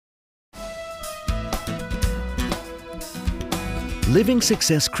Living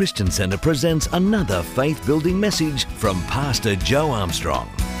Success Christian Centre presents another faith-building message from Pastor Joe Armstrong.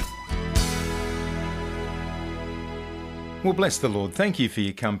 Well, bless the Lord. Thank you for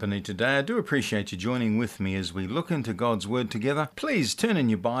your company today. I do appreciate you joining with me as we look into God's Word together. Please turn in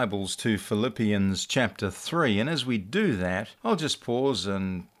your Bibles to Philippians chapter 3. And as we do that, I'll just pause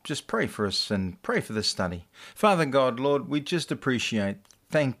and just pray for us and pray for this study. Father God, Lord, we just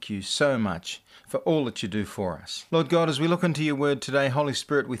thank you so much for all that you do for us. Lord God, as we look into your word today, Holy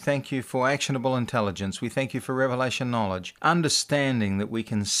Spirit, we thank you for actionable intelligence. We thank you for revelation knowledge, understanding that we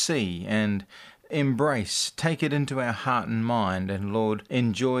can see and embrace, take it into our heart and mind, and Lord,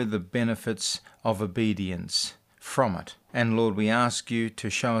 enjoy the benefits of obedience from it. And Lord, we ask you to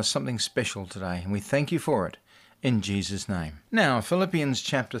show us something special today, and we thank you for it. In Jesus' name. Now, Philippians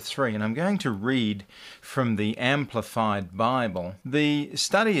chapter 3, and I'm going to read from the Amplified Bible. The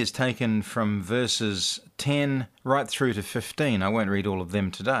study is taken from verses 10 right through to 15. I won't read all of them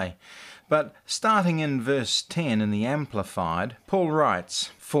today. But starting in verse 10 in the Amplified, Paul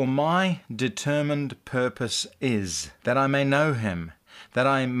writes, "For my determined purpose is that I may know him, that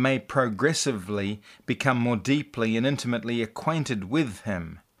I may progressively become more deeply and intimately acquainted with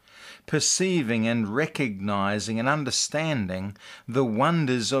him, perceiving and recognizing and understanding the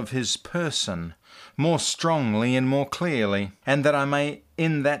wonders of his person more strongly and more clearly, and that I may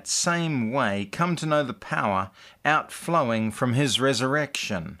in that same way come to know the power outflowing from his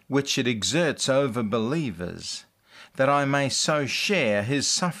resurrection, which it exerts over believers, that I may so share his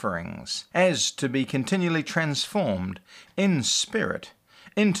sufferings as to be continually transformed in spirit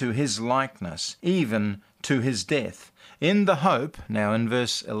into his likeness, even to his death, in the hope," now in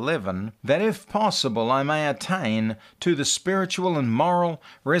verse 11, "that if possible I may attain to the spiritual and moral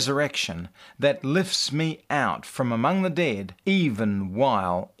resurrection that lifts me out from among the dead, even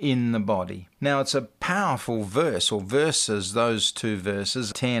while in the body." Now it's a powerful verse, or verses, those two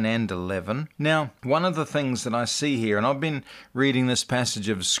verses, 10 and 11. Now, one of the things that I see here, and I've been reading this passage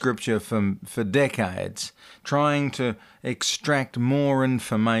of Scripture for decades, trying to extract more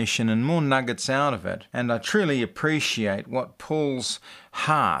information and more nuggets out of it, and I truly appreciate what Paul's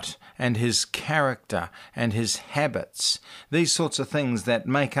heart and his character and his habits, these sorts of things that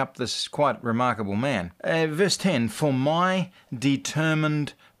make up this quite remarkable man. Verse 10, "For my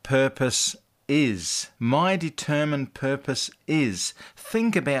determined purpose is." My determined purpose is.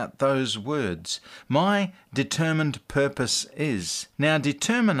 Think about those words. My determined purpose is. Now,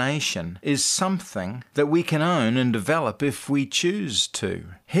 determination is something that we can own and develop if we choose to.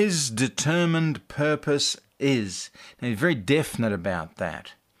 His determined purpose is. Now, he's very definite about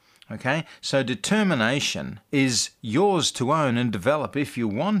that. Okay, so determination is yours to own and develop if you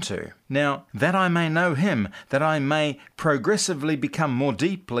want to. Now, "that I may know him, that I may progressively become more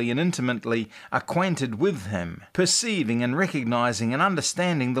deeply and intimately acquainted with him, perceiving and recognizing and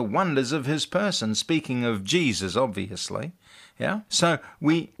understanding the wonders of his person," speaking of Jesus, obviously. Yeah. So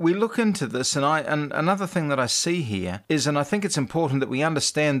we look into this, and another thing that I see here is, and I think it's important that we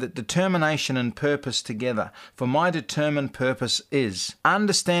understand that determination and purpose together. For my determined purpose is.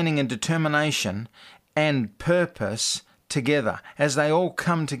 Understanding and determination and purpose together, as they all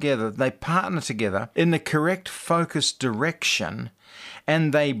come together, they partner together in the correct focused direction,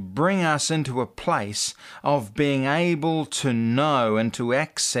 and they bring us into a place of being able to know and to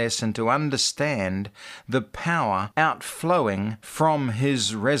access and to understand the power outflowing from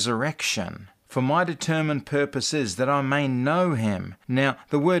his resurrection. "For my determined purpose is that I may know him." Now,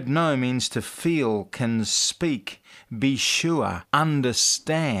 the word know means to feel, can speak, be sure,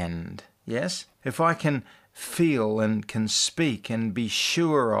 understand. Yes? If I can feel and can speak and be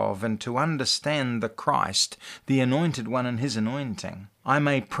sure of and to understand the Christ, the Anointed One and his anointing, I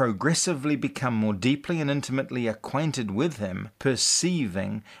may progressively become more deeply and intimately acquainted with him,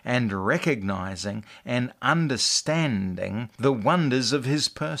 perceiving and recognizing and understanding the wonders of his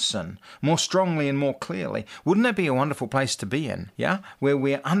person more strongly and more clearly. Wouldn't that be a wonderful place to be in? Yeah? Where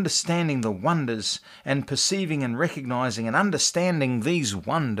we're understanding the wonders and perceiving and recognizing and understanding these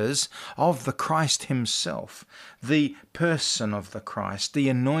wonders of the Christ himself, the person of the Christ, the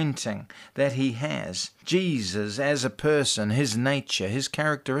anointing that he has, Jesus as a person, his nature, his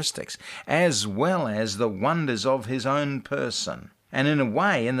characteristics, as well as the wonders of his own person. And in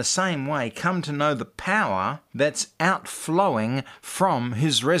the same way, come to know the power that's outflowing from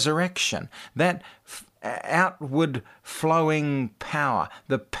his resurrection. That outward flowing power,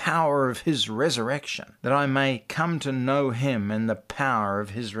 the power of his resurrection, that I may come to know him and the power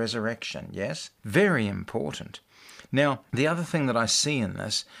of his resurrection. Yes? Very important. Now, the other thing that I see in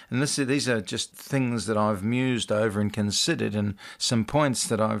this, and these are just things that I've mused over and considered, and some points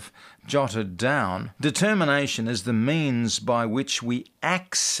that I've jotted down. Determination is the means by which we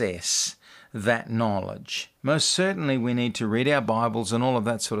access that knowledge. Most certainly we need to read our Bibles and all of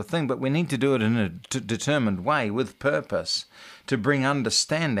that sort of thing, but we need to do it in a determined way with purpose to bring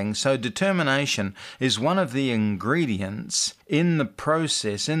understanding. So determination is one of the ingredients in the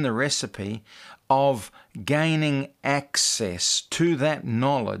process, in the recipe of gaining access to that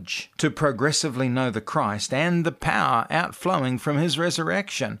knowledge, to progressively know the Christ and the power outflowing from his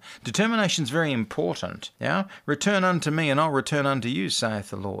resurrection. Determination is very important. Yeah? Return unto me and I'll return unto you,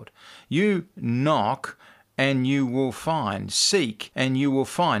 saith the Lord. You knock and you will find. Seek and you will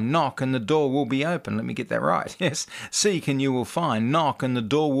find. Knock and the door will be open. Let me get that right. Yes. Seek and you will find. Knock and the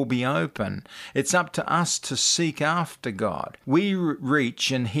door will be open. It's up to us to seek after God. We reach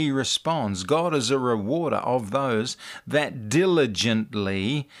and he responds. God is a rewarder of those that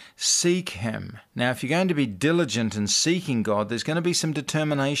diligently seek him. Now, if you're going to be diligent in seeking God, there's going to be some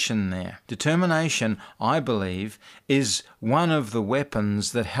determination there. Determination, I believe, is one of the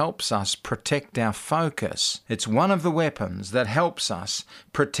weapons that helps us protect our focus. It's one of the weapons that helps us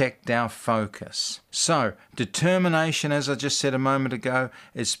protect our focus. So, determination, as I just said a moment ago,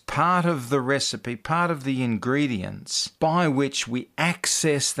 is part of the recipe, part of the ingredients by which we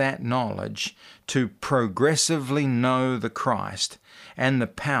access that knowledge to progressively know the Christ and the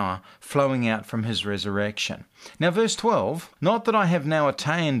power flowing out from his resurrection. Now, verse 12, not that I have now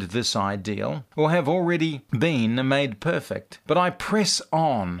attained this ideal or have already been made perfect, but I press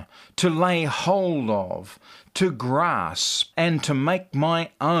on to lay hold of, to grasp, and to make my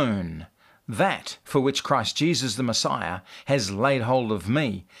own that for which Christ Jesus the Messiah has laid hold of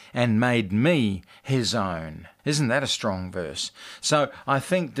me and made me his own. Isn't that a strong verse? So I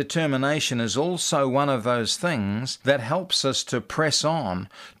think determination is also one of those things that helps us to press on,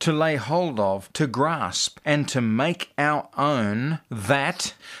 to lay hold of, to grasp, and to make our own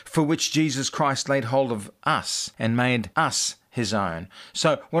that for which Jesus Christ laid hold of us and made us his own.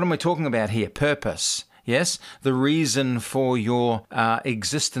 So what am we talking about here? Purpose. Yes, the reason for your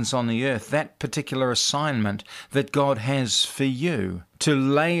existence on the earth, that particular assignment that God has for you, to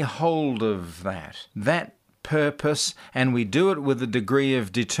lay hold of that purpose, and we do it with a degree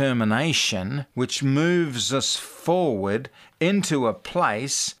of determination which moves us forward into a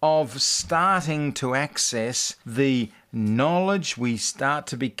place of starting to access the knowledge. We start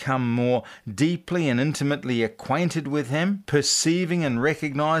to become more deeply and intimately acquainted with him, perceiving and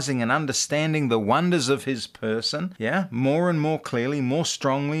recognizing and understanding the wonders of his person, more and more clearly, more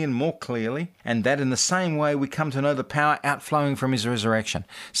strongly and more clearly, and that in the same way we come to know the power outflowing from his resurrection.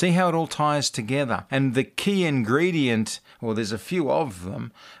 See how it all ties together. And the key ingredient, well, there's a few of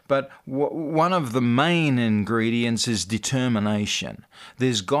them, but one of the main ingredients is determination.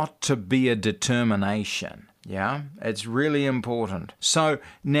 There's got to be a determination. Yeah, it's really important. So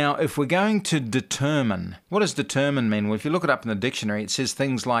now if we're going to determine, what does determine mean? Well, if you look it up in the dictionary, it says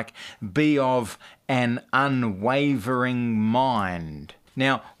things like be of an unwavering mind.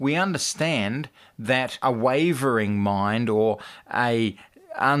 Now, we understand that a wavering mind or a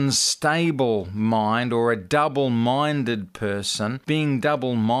unstable mind or a double-minded person, being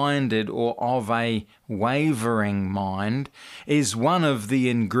double-minded or of a wavering mind, is one of the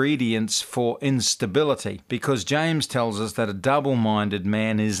ingredients for instability, because James tells us that a double-minded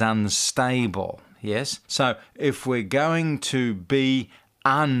man is unstable. Yes? So if we're going to be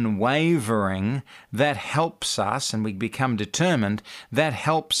unwavering, that helps us, and we become determined, that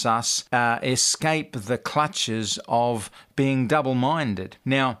helps us escape the clutches of being double-minded.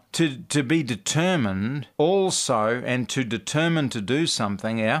 Now, to be determined also, and to determine to do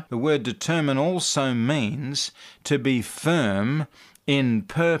something, the word determine also means to be firm in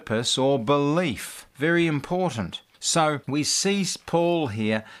purpose or belief. Very important. So we see Paul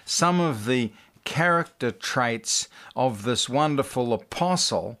here, some of the character traits of this wonderful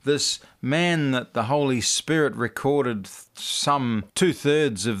apostle, this man that the Holy Spirit recorded some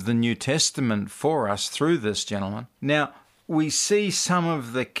 2/3 of the New Testament for us through this gentleman. Now, we see some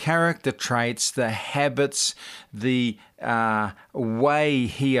of the character traits, the habits, the way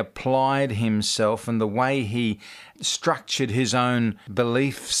he applied himself and the way he structured his own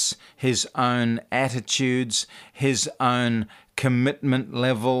beliefs, his own attitudes, his own commitment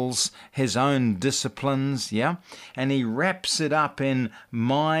levels, his own disciplines, and he wraps it up in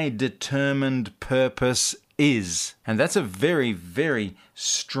my determined purpose is. And that's a very, very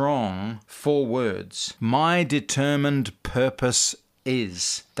strong 4 words. My determined purpose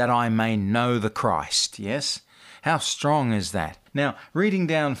is that I may know the Christ, yes? How strong is that? Now, reading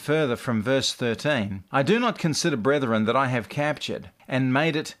down further from verse 13, I do not consider, brethren, that I have captured and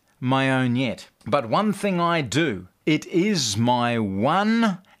made it my own yet. But one thing I do, it is my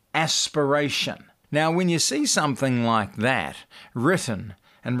one aspiration. Now, when you see something like that written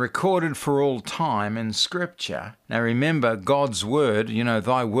and recorded for all time in Scripture, now remember, God's word,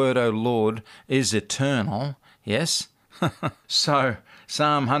 thy word, O Lord, is eternal. Yes? So,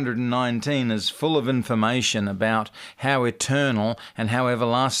 Psalm 119 is full of information about how eternal and how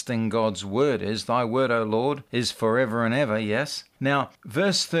everlasting God's word is. Thy word, O Lord, is forever and ever, yes? Now,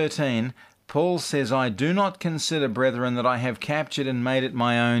 verse 13, Paul says, I do not consider, brethren, that I have captured and made it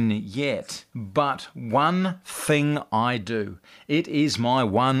my own yet, but one thing I do. It is my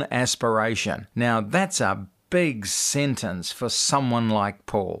one aspiration. Now, that's a big sentence for someone like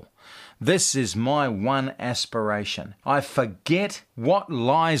Paul. This is my one aspiration. I forget what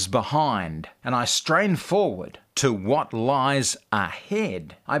lies behind, and I strain forward to what lies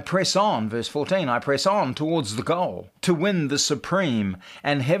ahead. I press on, verse 14, I press on towards the goal, to win the supreme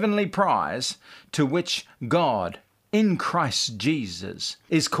and heavenly prize to which God, in Christ Jesus,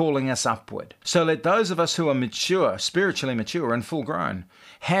 is calling us upward. So let those of us who are mature, spiritually mature and full grown,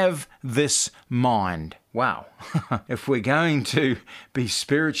 have this mind. Wow. If we're going to be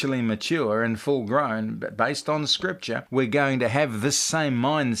spiritually mature and full grown, based on Scripture, we're going to have this same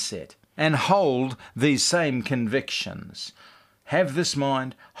mindset and hold these same convictions. Have this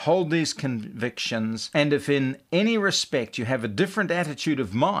mind, hold these convictions, and if in any respect you have a different attitude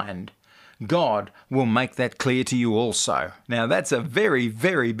of mind, God will make that clear to you also. Now that's a very,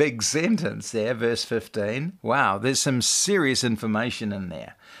 very big sentence there, verse 15. Wow, there's some serious information in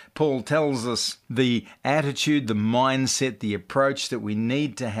there. Paul tells us the attitude, the mindset, the approach that we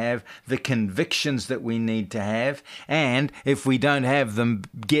need to have, the convictions that we need to have, and if we don't have them,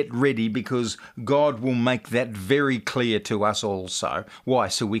 get ready, because God will make that very clear to us also. Why?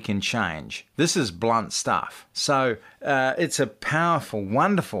 So we can change. This is blunt stuff. So it's a powerful,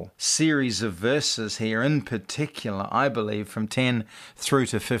 wonderful series of verses here, in particular, I believe, from 10 through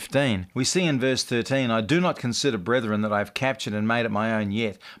to 15. We see in verse 13, I do not consider, brethren, that I have captured and made it my own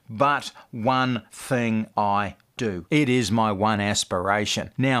yet, but one thing I do. It is my one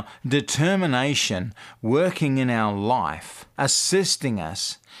aspiration. Now, determination working in our life, assisting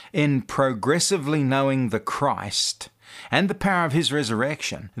us in progressively knowing the Christ and the power of his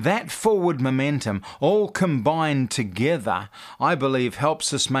resurrection, that forward momentum all combined together, I believe,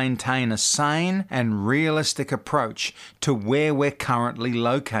 helps us maintain a sane and realistic approach to where we're currently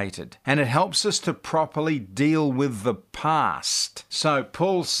located. And it helps us to properly deal with the past. So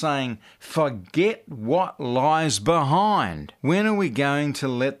Paul's saying, forget what lies behind. When are we going to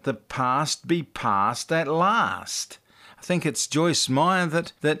let the past be past at last? I think it's Joyce Meyer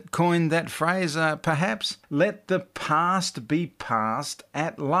that coined that phrase, perhaps. Let the past be past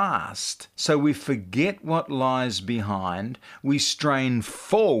at last. So we forget what lies behind. We strain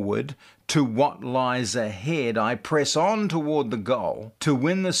forward to what lies ahead. I press on toward the goal to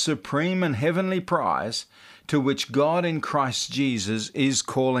win the supreme and heavenly prize to which God in Christ Jesus is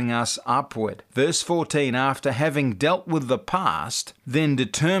calling us upward. Verse 14, after having dealt with the past, then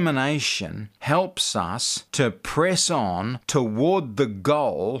determination helps us to press on toward the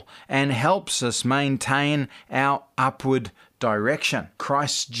goal and helps us maintain our upward direction.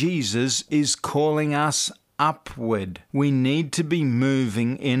 Christ Jesus is calling us upward. We need to be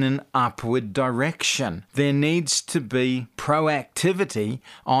moving in an upward direction. There needs to be proactivity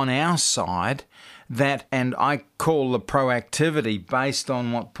on our side and I call the proactivity, based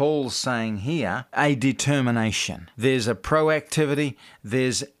on what Paul's saying here, a determination. There's a proactivity,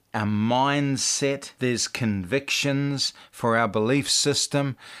 there's a mindset, there's convictions for our belief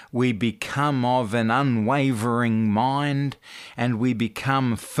system. We become of an unwavering mind, and we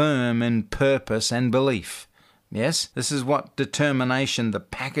become firm in purpose and belief. Yes, this is what determination, the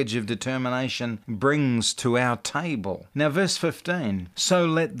package of determination, brings to our table. Now, verse 15, so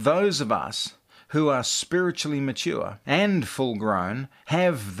let those of us who are spiritually mature and full grown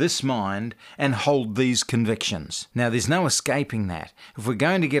have this mind and hold these convictions. Now, there's no escaping that. If we're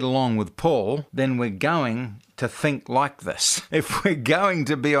going to get along with Paul, then we're going to think like this. If we're going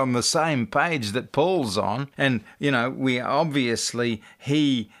to be on the same page that Paul's on, and,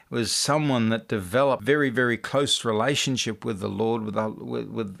 he was someone that developed very, very close relationship with the Lord,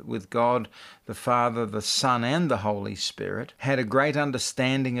 with God, the Father, the Son, and the Holy Spirit, had a great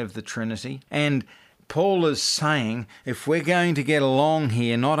understanding of the Trinity, and Paul is saying, if we're going to get along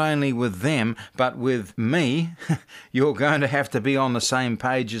here, not only with them, but with me, you're going to have to be on the same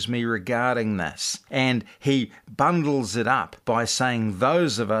page as me regarding this. And he bundles it up by saying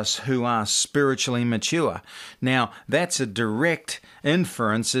those of us who are spiritually mature. Now, that's a direct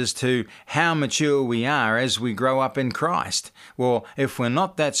inference as to how mature we are as we grow up in Christ. Well, if we're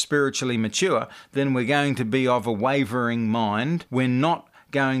not that spiritually mature, then we're going to be of a wavering mind. We're not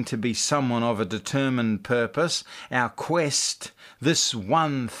going to be someone of a determined purpose. Our quest, this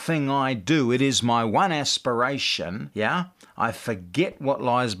one thing I do, it is my one aspiration, I forget what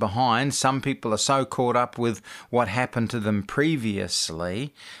lies behind. Some people are so caught up with what happened to them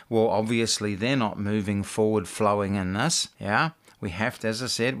previously. Well, obviously they're not moving forward, flowing in this, We have to, as I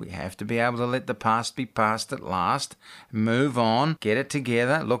said, we have to be able to let the past be past at last, move on, get it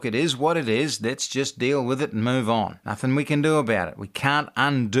together. Look, it is what it is. Let's just deal with it and move on. Nothing we can do about it. We can't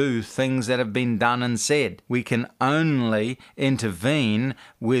undo things that have been done and said. We can only intervene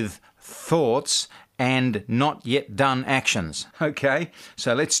with thoughts and not yet done actions. Okay,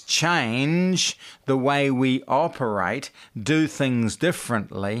 so let's change the way we operate, do things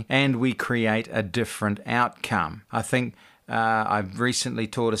differently, and we create a different outcome. I think I've recently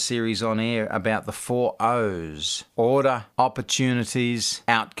taught a series on air about the 4 O's: order, opportunities,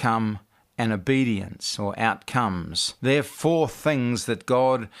 outcome, and obedience, or outcomes. They're 4 things that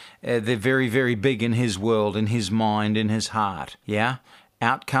God, they're very, very big in His world, in His mind, in His heart.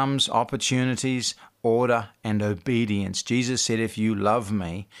 Outcomes, opportunities, order, and obedience. Jesus said, if you love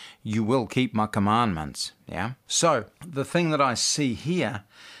me, you will keep my commandments. So the thing that I see here,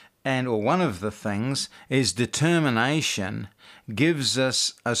 or one of the things, is determination gives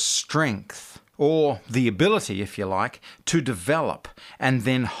us a strength, or the ability, if you like, to develop and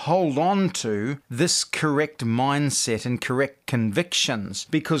then hold on to this correct mindset and correct convictions.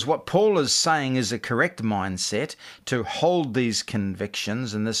 Because what Paul is saying is a correct mindset, to hold these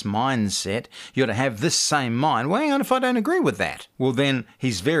convictions and this mindset. You're to have this same mind. Well, hang on, if I don't agree with that, well, then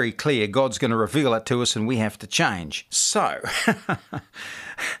he's very clear. God's going to reveal it to us and we have to change. So,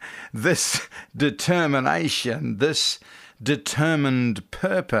 this determination, this determined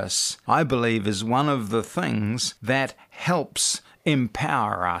purpose, I believe, is one of the things that helps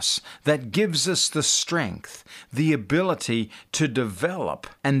empower us, that gives us the strength, the ability to develop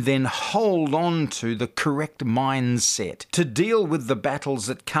and then hold on to the correct mindset, to deal with the battles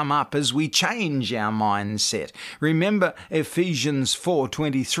that come up as we change our mindset. Remember Ephesians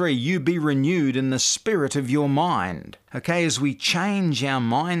 4:23, you be renewed in the spirit of your mind. Okay, as we change our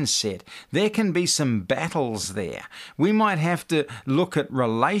mindset, there can be some battles there. We might have to look at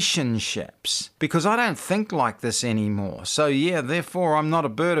relationships, because I don't think like this anymore. So therefore I'm not a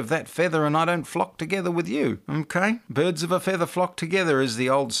bird of that feather and I don't flock together with you. Okay, birds of a feather flock together, as the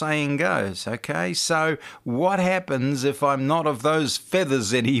old saying goes. Okay, so what happens if I'm not of those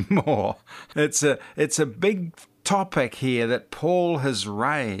feathers anymore? It's a big topic here that Paul has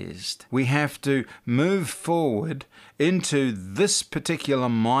raised. We have to move forward into this particular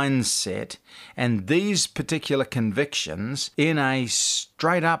mindset and these particular convictions in a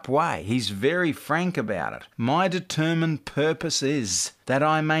straight up way. He's very frank about it. My determined purpose is that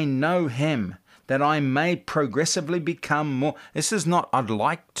I may know Him, that I may progressively become more. This is not I'd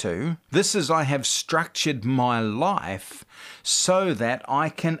like to. This is I have structured my life so that I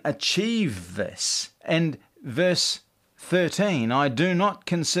can achieve this. And verse 13, I do not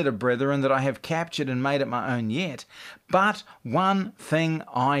consider, brethren, that I have captured and made it my own yet, but one thing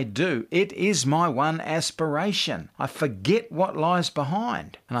I do. It is my one aspiration. I forget what lies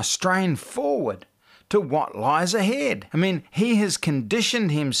behind, and I strain forward to what lies ahead. I mean, he has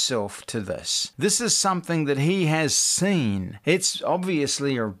conditioned himself to this. This is something that he has seen. It's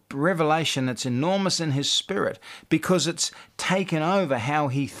obviously a revelation that's enormous in his spirit, because it's taken over how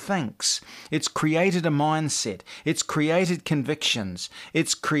he thinks. It's created a mindset. It's created convictions.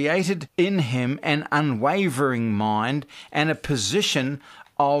 It's created in him an unwavering mind and a position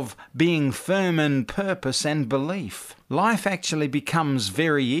of being firm in purpose and belief. Life actually becomes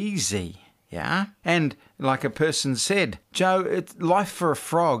very easy. And like a person said, Joe, life for a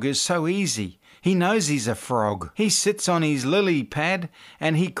frog is so easy. He knows he's a frog. He sits on his lily pad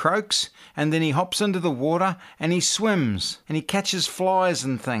and he croaks, and then he hops into the water and he swims and he catches flies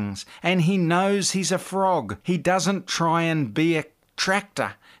and things, and he knows he's a frog. He doesn't try and be a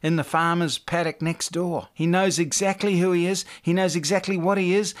tractor. in the farmer's paddock next door. He knows exactly who he is, he knows exactly what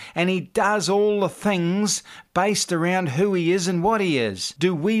he is, and he does all the things based around who he is and what he is.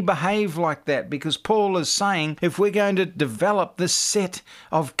 Do we behave like that? Because Paul is saying if we're going to develop this set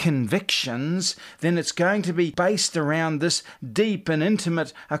of convictions, then it's going to be based around this deep and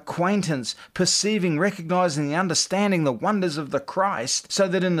intimate acquaintance, perceiving, recognizing, and understanding the wonders of the Christ, so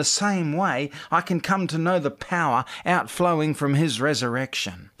that in the same way I can come to know the power outflowing from his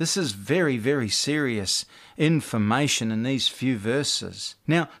resurrection. This is very, very serious information in these few verses.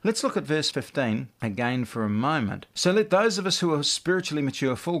 Now, let's look at verse 15 again for a moment. So let those of us who are spiritually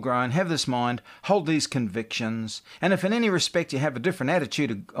mature, full grown, have this mind, hold these convictions, and if in any respect you have a different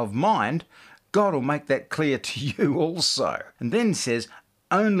attitude of mind, God will make that clear to you also. And then says,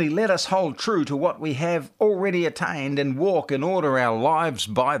 only let us hold true to what we have already attained and walk and order our lives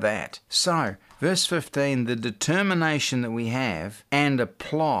by that. So, verse 15, the determination that we have and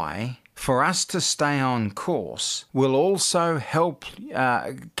apply for us to stay on course will also help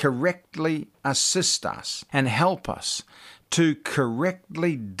correctly assist us and help us to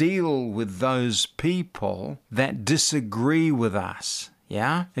correctly deal with those people that disagree with us.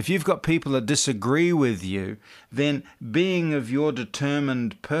 Yeah? If you've got people that disagree with you, then being of your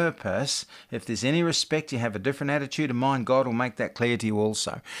determined purpose, if there's any respect, you have a different attitude of mind, God will make that clear to you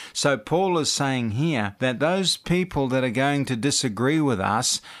also. So Paul is saying here that those people that are going to disagree with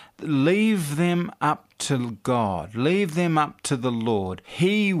us, leave them up to God. Leave them up to the Lord.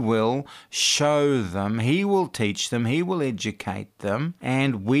 He will show them. He will teach them. He will educate them.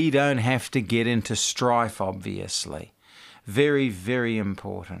 And we don't have to get into strife, obviously. Very, very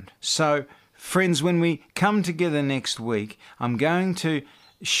important. So, friends, when we come together next week, I'm going to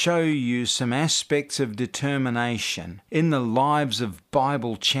show you some aspects of determination in the lives of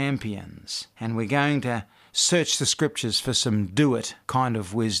Bible champions. And we're going to search the scriptures for some do-it kind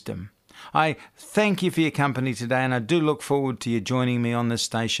of wisdom. I thank you for your company today, and I do look forward to you joining me on this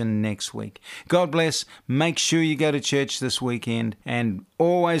station next week. God bless. Make sure you go to church this weekend, and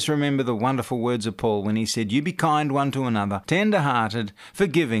always remember the wonderful words of Paul when he said, you be kind one to another, tender-hearted,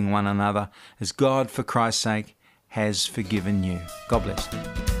 forgiving one another, as God, for Christ's sake, has forgiven you. God bless.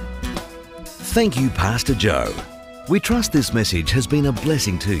 Thank you, Pastor Joe. We trust this message has been a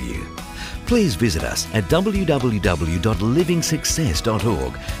blessing to you. Please visit us at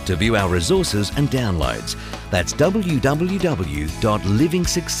www.livingsuccess.org to view our resources and downloads. That's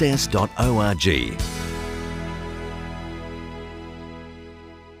www.livingsuccess.org.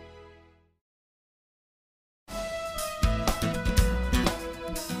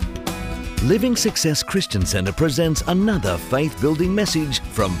 Living Success Christian Centre presents another faith-building message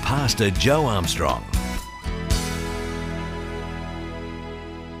from Pastor Joe Armstrong.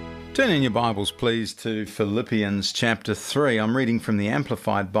 Turn in your Bibles, please, to Philippians chapter 3. I'm reading from the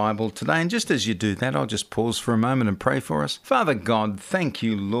Amplified Bible today, and just as you do that, I'll just pause for a moment and pray for us. Father God, thank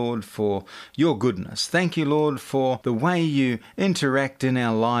you, Lord, for your goodness. Thank you, Lord, for the way you interact in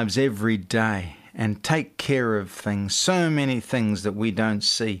our lives every day and take care of things, so many things that we don't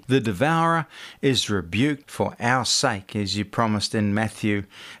see. The devourer is rebuked for our sake, as you promised in Matthew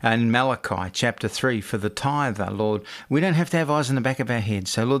and Malachi chapter 3 for the tither, Lord. We don't have to have eyes in the back of our head.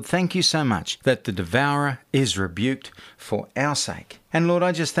 So, Lord, thank you so much that the devourer is rebuked for our sake. And Lord,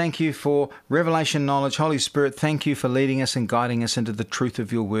 I just thank you for revelation knowledge. Holy Spirit, thank you for leading us and guiding us into the truth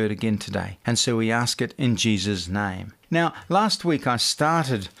of your word again today. And so we ask it in Jesus' name. Now, last week I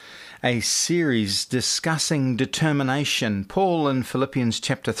started a series discussing determination. Paul in Philippians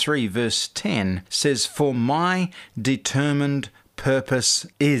chapter 3 verse 10 says, "For my determined purpose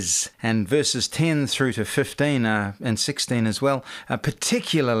is," and verses 10 through to 15 and 16 as well,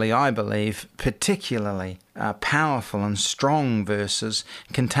 particularly, I believe, powerful and strong verses,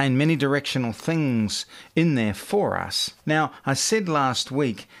 contain many directional things in there for us. Now, I said last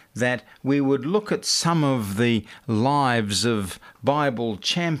week that we would look at some of the lives of Bible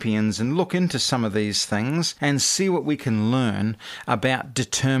champions and look into some of these things and see what we can learn about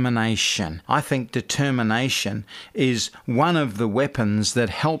determination. I think determination is one of the weapons that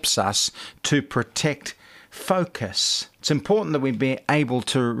helps us to protect focus. It's important that we be able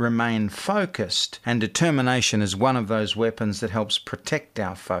to remain focused, and determination is one of those weapons that helps protect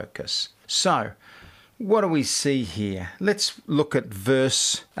our focus. So, what do we see here? Let's look at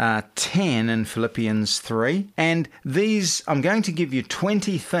verse 10 in Philippians 3. And these, I'm going to give you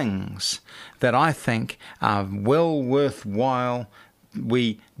 20 things that I think are well worthwhile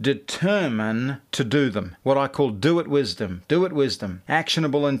we determine to do them. What I call do-it wisdom,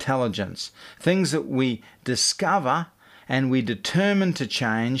 actionable intelligence. Things that we discover and we determine to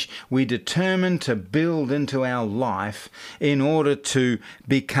change, we determine to build into our life in order to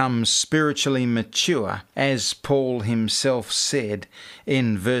become spiritually mature, as Paul himself said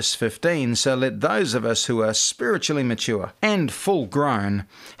in verse 15. So let those of us who are spiritually mature and full grown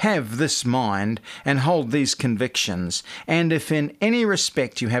have this mind and hold these convictions. And if in any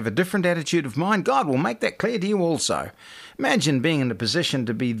respect you have a different attitude of mind, God will make that clear to you also. Imagine being in a position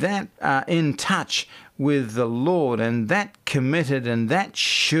to be that in touch with the Lord and that committed and that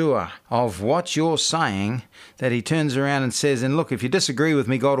sure of what you're saying that he turns around and says, and look, if you disagree with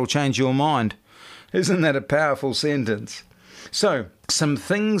me, God will change your mind. Isn't that a powerful sentence? So, some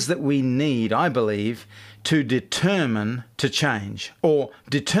things that we need, I believe, to determine to change or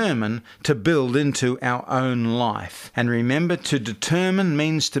determine to build into our own life. And remember, to determine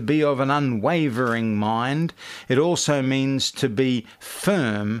means to be of an unwavering mind. It also means to be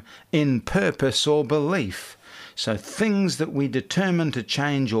firm in purpose or belief. So things that we determine to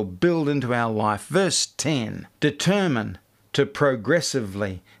change or build into our life. Verse 10, determine to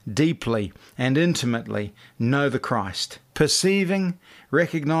progressively, deeply, and intimately know the Christ, perceiving,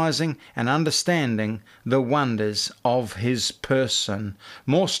 recognizing, and understanding the wonders of his person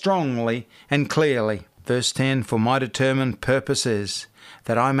more strongly and clearly. Verse 10, for my determined purpose is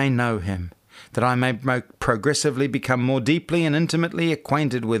that I may know him, that I may progressively become more deeply and intimately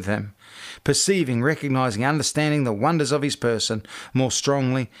acquainted with him, perceiving, recognizing, understanding the wonders of his person more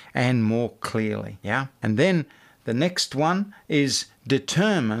strongly and more clearly. Yeah? And then the next one is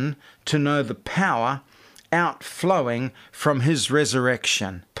determine to know the power outflowing from his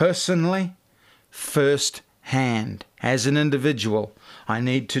resurrection. Personally, first hand. As an individual, I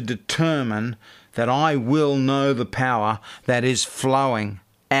need to determine that I will know the power that is flowing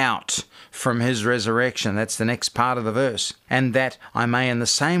out from his resurrection. That's the next part of the verse. And that I may in the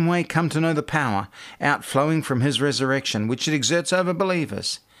same way come to know the power outflowing from his resurrection, which it exerts over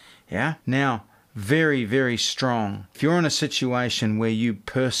believers. Yeah? Now, very, very strong. If you're in a situation where you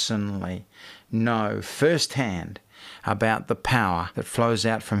personally know firsthand about the power that flows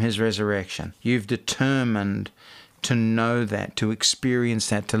out from his resurrection, you've determined to know that, to experience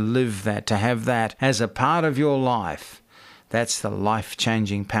that, to live that, to have that as a part of your life. That's the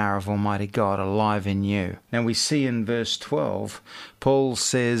life-changing power of Almighty God alive in you. Now we see in verse 12, Paul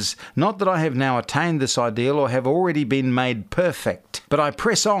says, not that I have now attained this ideal or have already been made perfect, but I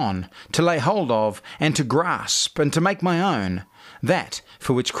press on to lay hold of and to grasp and to make my own that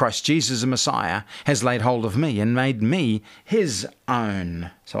for which Christ Jesus the Messiah has laid hold of me and made me his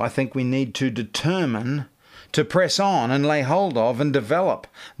own. So I think we need to determine to press on and lay hold of and develop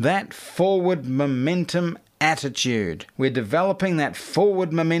that forward momentum attitude. We're developing that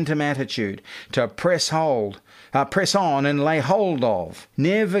forward momentum attitude to press on and lay hold of,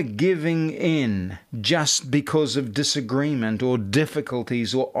 never giving in just because of disagreement or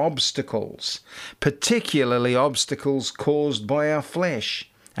difficulties or obstacles, particularly obstacles caused by our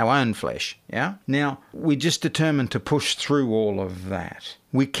flesh, our own flesh. Yeah. Now, we just determined to push through all of that.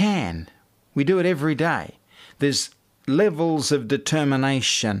 We can. We do it every day. There's levels of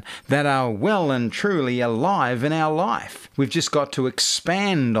determination that are well and truly alive in our life. We've just got to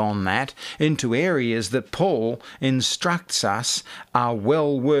expand on that into areas that Paul instructs us are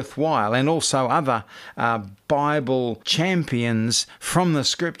well worthwhile, and also other Bible champions from the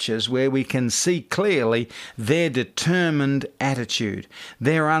Scriptures where we can see clearly their determined attitude,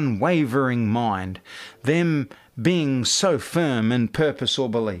 their unwavering mind, them being so firm in purpose or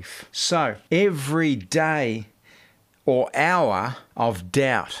belief. So every day or hour of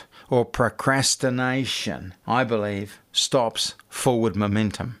doubt or procrastination, I believe, stops forward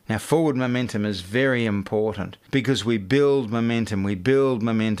momentum. Now, forward momentum is very important because we build momentum, we build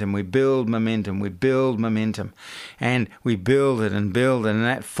momentum, we build momentum, we build momentum, and we build it, and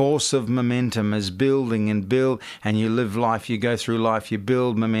that force of momentum is building and build, and you live life, you go through life, you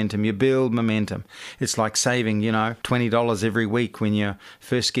build momentum, you build momentum. It's like saving, $20 every week when you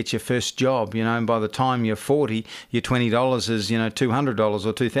first get your first job, and by the time you're 40, your $20 is, $200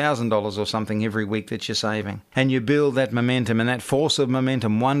 or $2,000 or something every week that you're saving. And you build that momentum, and that force of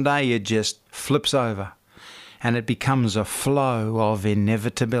momentum, one day it just flips over and it becomes a flow of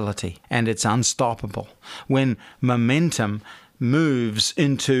inevitability, and it's unstoppable. When momentum moves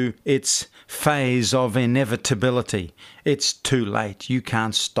into its phase of inevitability, it's too late. You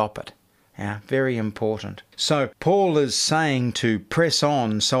can't stop it. Yeah, very important. So Paul is saying to press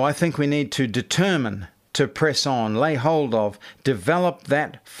on. So I think we need to determine to press on, lay hold of, develop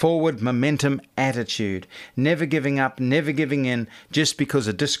that forward momentum attitude, never giving up, never giving in just because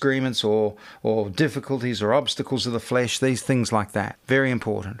of disagreements or difficulties or obstacles of the flesh, these things like that. Very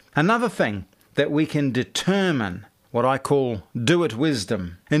important. Another thing that we can determine what I call do-it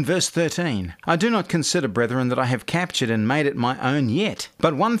wisdom. In verse 13, I do not consider, brethren, that I have captured and made it my own yet.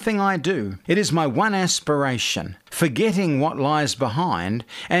 But one thing I do, it is my one aspiration, forgetting what lies behind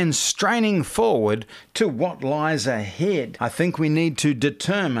and straining forward to what lies ahead. I think we need to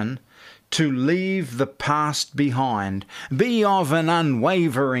determine to leave the past behind, be of an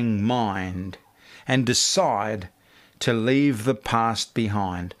unwavering mind, and decide to leave the past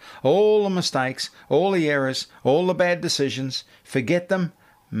behind. All the mistakes, all the errors, all the bad decisions, forget them,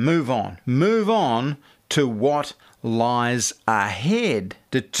 move on. Move on to what lies ahead.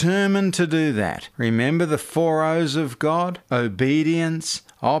 Determined to do that. Remember the 4 O's of God: obedience,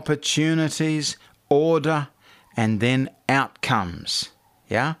 opportunities, order, and then outcomes.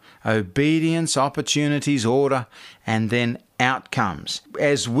 Yeah? Obedience, opportunities, order, and then outcomes.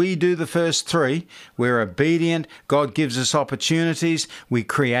 As we do the first 3, we're obedient, God gives us opportunities, we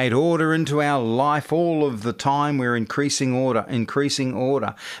create order into our life all of the time, we're increasing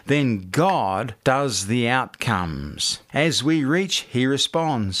order. Then God does the outcomes. As we reach, He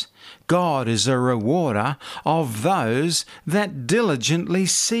responds. God is a rewarder of those that diligently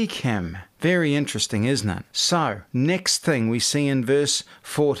seek Him. Very interesting, isn't it? So, next thing we see in verse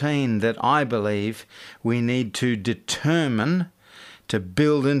 14 that I believe we need to determine to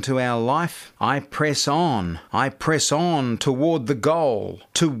build into our life. I press on toward the goal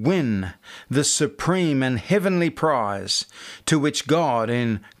to win the supreme and heavenly prize to which God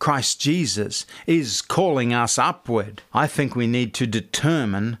in Christ Jesus is calling us upward. I think we need to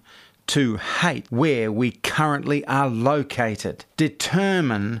determine to hate where we currently are located.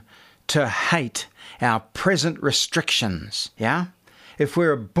 Determine to hate our present restrictions, yeah? If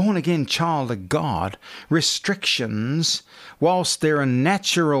we're a born-again child of God, restrictions, whilst they're a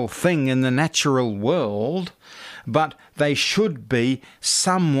natural thing in the natural world, but they should be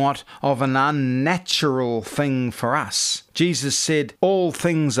somewhat of an unnatural thing for us. Jesus said, all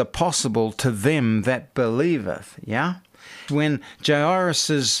things are possible to them that believeth, yeah? When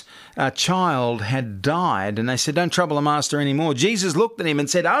Jairus' child had died and they said, don't trouble the master anymore, Jesus looked at him and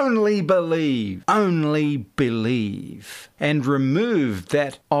said, only believe, and removed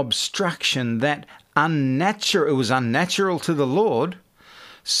that obstruction, that unnatural. It was unnatural to the Lord.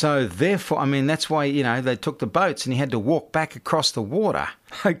 So therefore, that's why, they took the boats and he had to walk back across the water.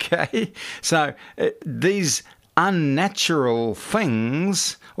 Okay? So these unnatural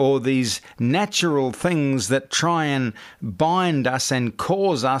things, or these natural things that try and bind us and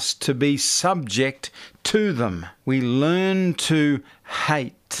cause us to be subject to them. We learn to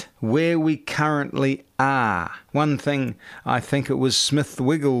hate where we currently are. One thing, I think it was Smith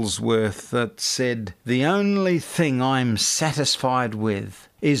Wigglesworth that said, the only thing I'm satisfied with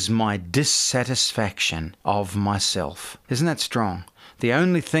is my dissatisfaction of myself. Isn't that strong? The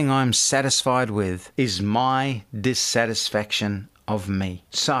only thing I'm satisfied with is my dissatisfaction of me.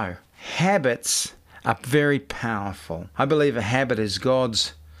 So, habits are very powerful. I believe a habit is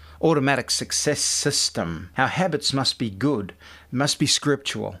God's automatic success system. Our habits must be good, must be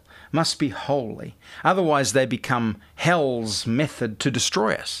scriptural, must be holy. Otherwise, they become hell's method to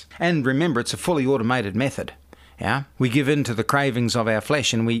destroy us. And remember, it's a fully automated method. Yeah, we give in to the cravings of our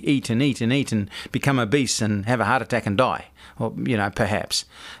flesh and we eat and eat and eat and become obese and have a heart attack and die. Or, perhaps.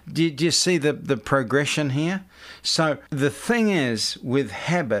 Do you see the progression here? So the thing is, with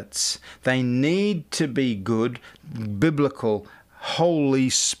habits, they need to be good, biblical,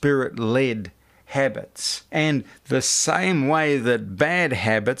 Holy Spirit-led habits. And the same way that bad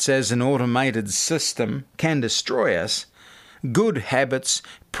habits as an automated system can destroy us, good habits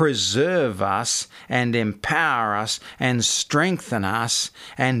preserve us and empower us and strengthen us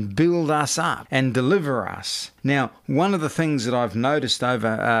and build us up and deliver us. Now, one of the things that I've noticed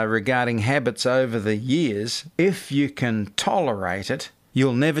regarding habits over the years, if you can tolerate it,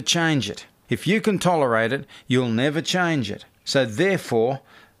 you'll never change it. If you can tolerate it, you'll never change it. So therefore,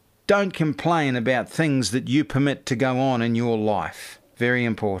 don't complain about things that you permit to go on in your life. Very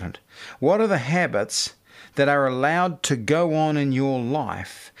important. What are the habits that are allowed to go on in your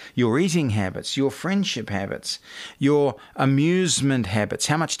life? Your eating habits, your friendship habits, your amusement habits.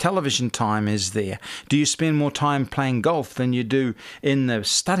 How much television time is there? Do you spend more time playing golf than you do in the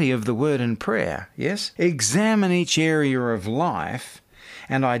study of the Word and prayer? Yes? Examine each area of life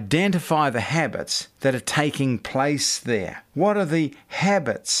and identify the habits that are taking place there. What are the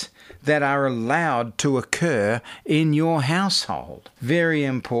habits that are allowed to occur in your household. Very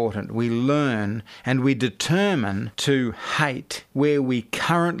important. We learn and we determine to hate where we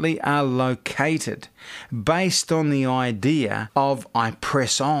currently are located based on the idea of I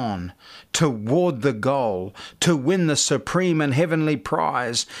press on toward the goal to win the supreme and heavenly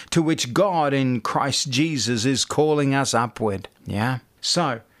prize to which God in Christ Jesus is calling us upward. Yeah?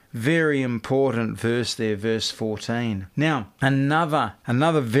 So, very important verse there, verse 14. Now, another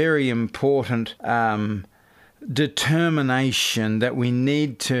very important determination that we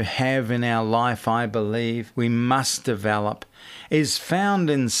need to have in our life, I believe, we must develop, is found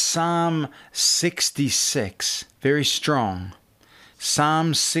in Psalm 66. Very strong.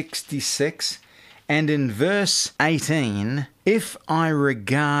 Psalm 66, and in verse 18, if I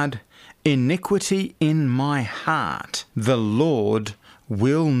regard iniquity in my heart, the Lord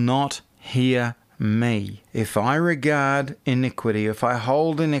will not hear me. If I regard iniquity, if I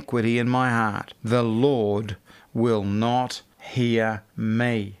hold iniquity in my heart, the Lord will not hear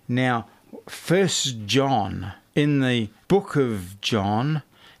me. Now, 1 John, in the book of John,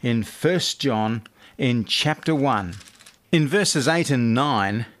 in 1 John, in chapter 1, in verses 8 and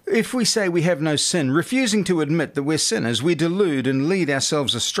 9, if we say we have no sin, refusing to admit that we're sinners, we delude and lead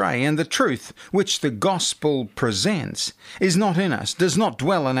ourselves astray, and the truth which the gospel presents is not in us, does not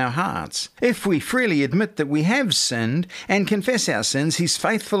dwell in our hearts. If we freely admit that we have sinned and confess our sins, he's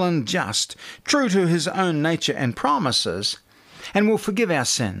faithful and just, true to his own nature and promises, and will forgive our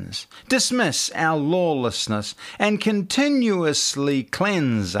sins, dismiss our lawlessness, and continuously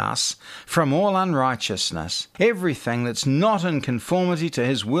cleanse us from all unrighteousness, everything that's not in conformity to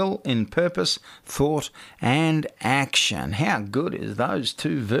his will in purpose, thought, and action. How good is those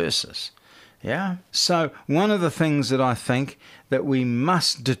two verses? Yeah? So one of the things that I think that we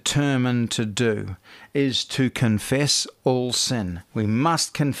must determine to do is to confess all sin. We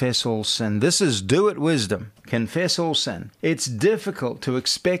must confess all sin. This is do it wisdom. Confess all sin. It's difficult to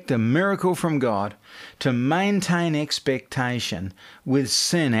expect a miracle from God, to maintain expectation with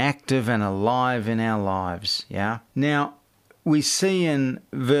sin active and alive in our lives. Yeah? Now, we see in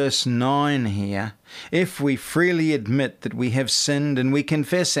verse 9 here, if we freely admit that we have sinned and we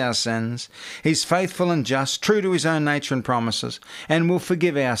confess our sins, he's faithful and just, true to his own nature and promises, and will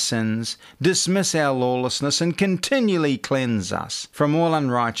forgive our sins, dismiss our lawlessness, and continually cleanse us from all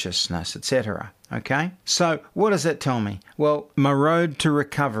unrighteousness, etc. Okay? So, what does that tell me? Well, my road to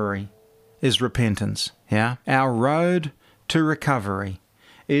recovery is repentance. Yeah? Our road to recovery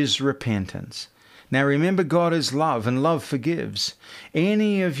is repentance. Now remember, God is love, and love forgives.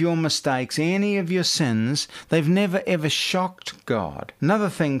 Any of your mistakes, any of your sins, they've never ever shocked God. Another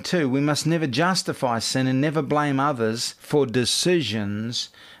thing too, we must never justify sin and never blame others for decisions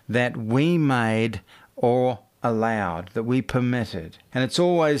that we made or allowed, that we permitted. And it's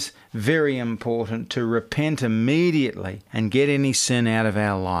always very important to repent immediately and get any sin out of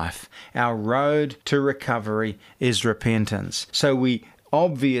our life. Our road to recovery is repentance. So we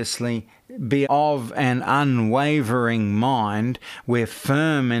obviously be of an unwavering mind, we're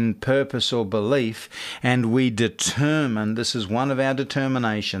firm in purpose or belief, and we determine, this is one of our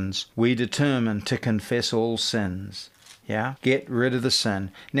determinations, we determine to confess all sins. Yeah? Get rid of the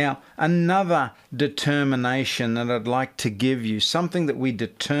sin. Now, another determination that I'd like to give you, something that we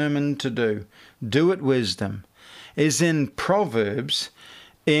determine to do it wisdom, is in Proverbs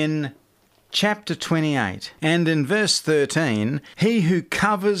in chapter 28, and in verse 13, he who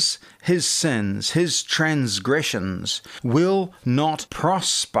covers his sins, his transgressions, will not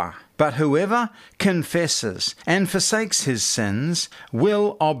prosper. But whoever confesses and forsakes his sins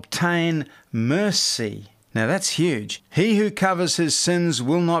will obtain mercy. Now that's huge. He who covers his sins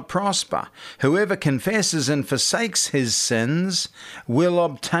will not prosper. Whoever confesses and forsakes his sins will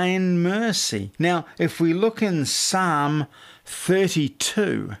obtain mercy. Now, if we look in Psalm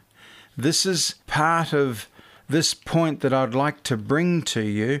 32, this is part of this point that I'd like to bring to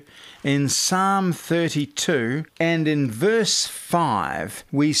you. In Psalm 32 and in verse 5,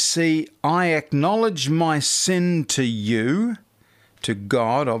 we see, I acknowledge my sin to you, to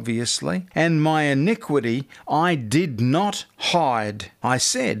God obviously, and my iniquity I did not hide. I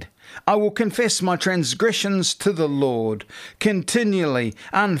said, I will confess my transgressions to the Lord, continually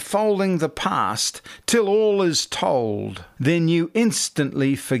unfolding the past till all is told. Then you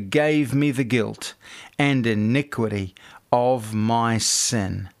instantly forgave me the guilt and iniquity of my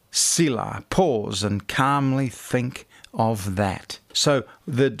sin. Selah, pause and calmly think of that. So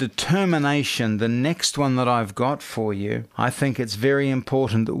the determination, the next one that I've got for you, I think it's very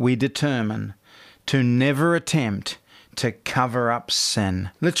important that we determine to never attempt to cover up sin.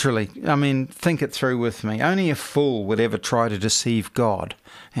 Literally, I mean, think it through with me. Only a fool would ever try to deceive God.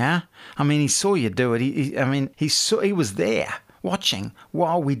 Yeah? I mean, he saw you do it. He was there watching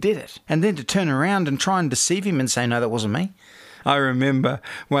while we did it. And then to turn around and try and deceive him and say, no, that wasn't me. I remember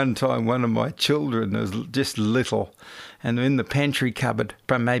one time one of my children was just little, and in the pantry cupboard,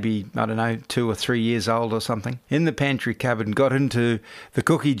 maybe, 2 or 3 years old or something, in the pantry cupboard, and got into the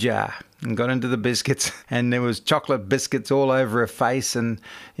cookie jar and got into the biscuits, and there was chocolate biscuits all over her face and,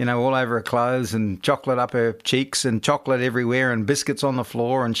 all over her clothes, and chocolate up her cheeks and chocolate everywhere and biscuits on the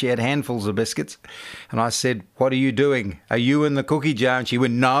floor, and she had handfuls of biscuits. And I said, "What are you doing? Are you in the cookie jar?" And she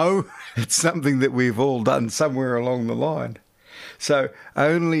went, "No." It's something that we've all done somewhere along the line. So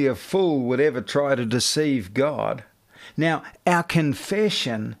only a fool would ever try to deceive God. Now, our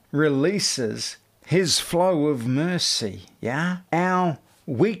confession releases his flow of mercy, yeah? Our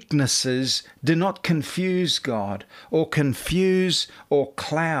weaknesses do not confuse God or confuse or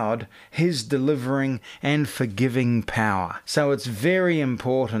cloud his delivering and forgiving power. So it's very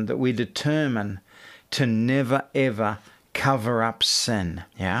important that we determine to never ever cover up sin,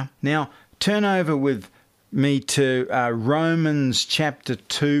 yeah? Now, turn over with me to Romans chapter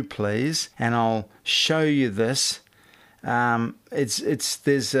 2, please, and I'll show you this.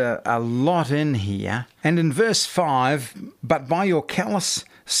 There's a lot in here. And in verse 5, "But by your callous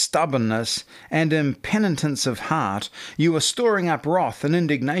stubbornness and impenitence of heart, you are storing up wrath and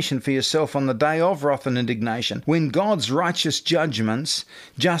indignation for yourself on the day of wrath and indignation, when God's righteous judgments,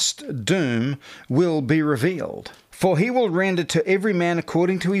 just doom, will be revealed. For he will render to every man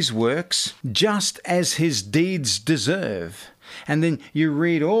according to his works, just as his deeds deserve." And then you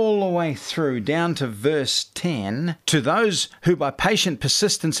read all the way through down to verse 10, "To those who by patient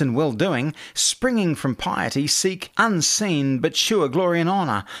persistence in well-doing, springing from piety, seek unseen but sure glory and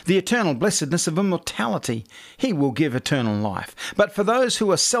honour, the eternal blessedness of immortality, he will give eternal life. But for those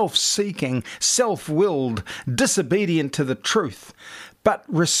who are self-seeking, self-willed, disobedient to the truth, but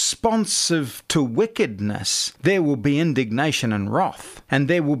responsive to wickedness, there will be indignation and wrath, and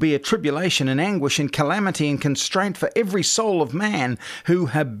there will be a tribulation and anguish and calamity and constraint for every soul of man who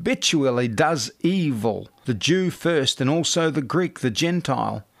habitually does evil, the Jew first and also the Greek, the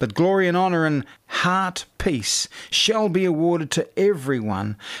Gentile. But glory and honour and heart peace shall be awarded to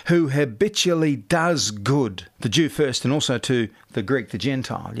everyone who habitually does good, the Jew first and also to the Greek, the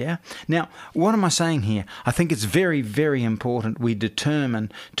Gentile, yeah? Now, what am I saying here? I think it's very, very important we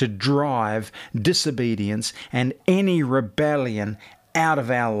determine to drive disobedience and any rebellion out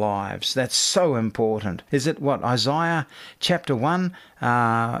of our lives. That's so important. Is it what? Isaiah chapter 1,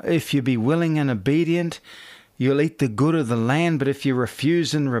 if you be willing and obedient, you'll eat the good of the land, but if you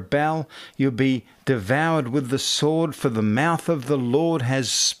refuse and rebel, you'll be devoured with the sword, for the mouth of the Lord has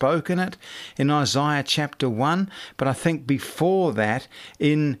spoken it, in Isaiah chapter 1. But I think before that,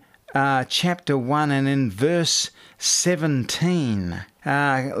 in chapter 1 and in verse 17,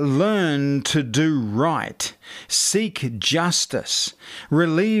 learn to do right, seek justice,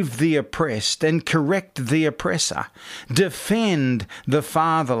 relieve the oppressed and correct the oppressor, defend the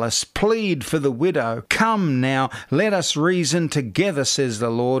fatherless, plead for the widow. Come now, let us reason together, says the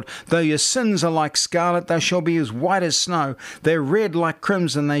Lord. Though your sins are like scarlet, they shall be as white as snow. They're red like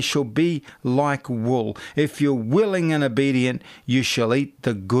crimson, they shall be like wool. If you're willing and obedient, you shall eat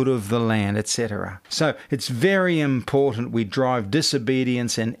the good of the land, etc. So it's very important we drive disobedience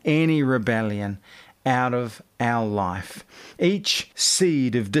and any rebellion out of our life. Each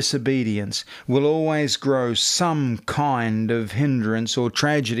seed of disobedience will always grow some kind of hindrance or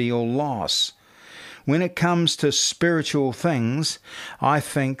tragedy or loss. When it comes to spiritual things, I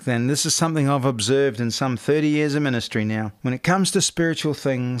think, then this is something I've observed in some 30 years of ministry now. When it comes to spiritual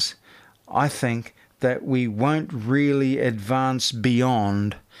things, I think that we won't really advance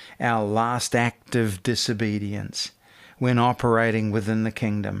beyond our last act of disobedience when operating within the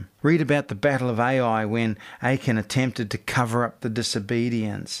kingdom. Read about the Battle of Ai when Achan attempted to cover up the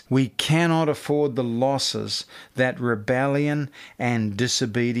disobedience. We cannot afford the losses that rebellion and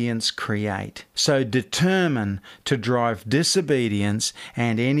disobedience create. So determine to drive disobedience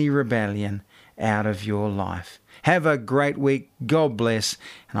and any rebellion out of your life. Have a great week. God bless.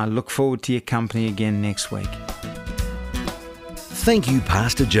 And I look forward to your company again next week. Thank you,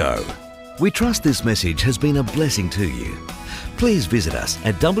 Pastor Joe. We trust this message has been a blessing to you. Please visit us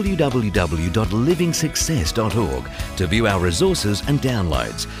at www.livingsuccess.org to view our resources and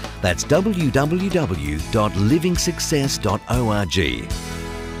downloads. That's www.livingsuccess.org.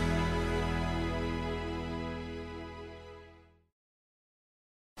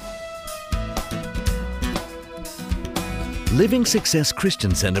 Living Success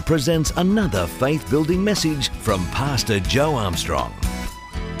Christian Centre presents another faith-building message from Pastor Joe Armstrong.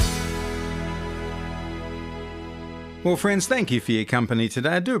 Well, friends, thank you for your company today.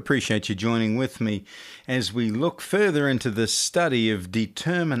 I do appreciate you joining with me as we look further into the study of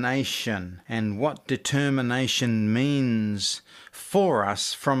determination and what determination means for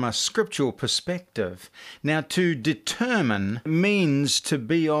us from a scriptural perspective. Now, to determine means to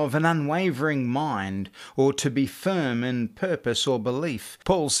be of an unwavering mind or to be firm in purpose or belief.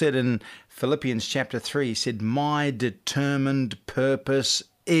 Paul said in Philippians chapter 3, he said, "My determined purpose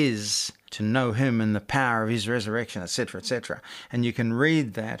is to know him and the power of his resurrection," etc., etc. And you can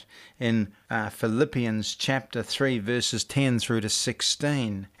read that in Philippians chapter 3, verses 10 through to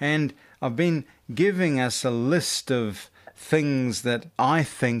 16. And I've been giving us a list of things that I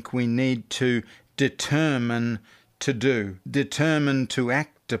think we need to determine to do, determine to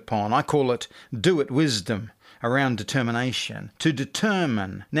act upon. I call it do-it wisdom around determination. To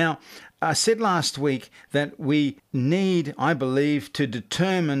determine. Now, I said last week that we need, I believe, to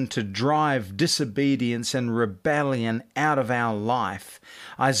determine to drive disobedience and rebellion out of our life.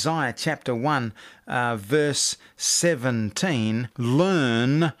 Isaiah chapter 1, verse 17,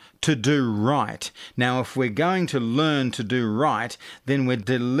 learn to do right. Now, if we're going to learn to do right, then we're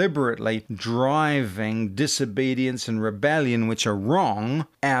deliberately driving disobedience and rebellion, which are wrong,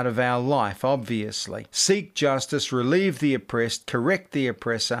 out of our life, obviously. Seek justice, relieve the oppressed, correct the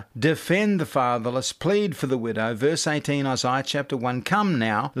oppressor, defend the fatherless, plead for the widow. Verse 18, Isaiah chapter 1, "Come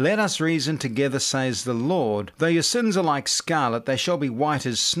now, let us reason together, says the Lord. Though your sins are like scarlet, they shall be white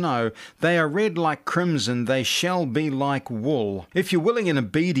as snow. They are red like crimson, they shall be like wool. If you're willing and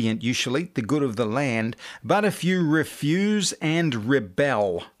obedient, you shall eat the good of the land. But if you refuse and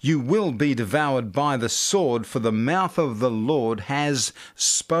rebel, you will be devoured by the sword, for the mouth of the Lord has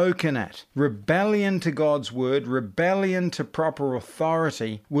spoken it." Rebellion to God's word, rebellion to proper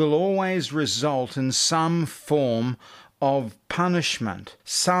authority will always result in some form of punishment.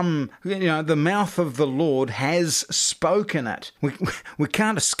 The mouth of the Lord has spoken it. We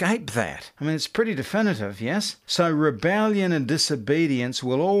can't escape that. I mean, it's pretty definitive, yes? So rebellion and disobedience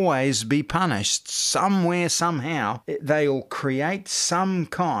will always be punished somewhere, somehow. They'll create some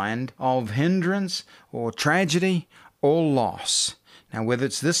kind of hindrance or tragedy or loss. Now, whether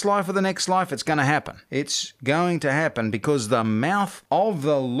it's this life or the next life, it's going to happen. It's going to happen because the mouth of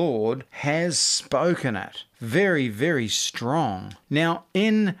the Lord has spoken it. Very, very strong. Now,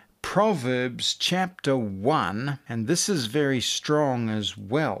 in Proverbs chapter 1, and this is very strong as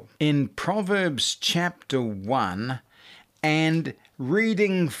well. In Proverbs chapter 1, and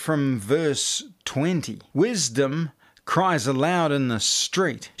reading from verse 20, wisdom cries aloud in the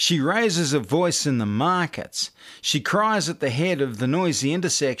street. She raises a voice in the markets. She cries at the head of the noisy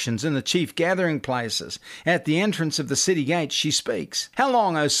intersections in the chief gathering places. At the entrance of the city gates she speaks. "How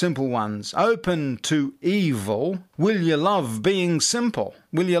long, O simple ones, open to evil, will you love being simple?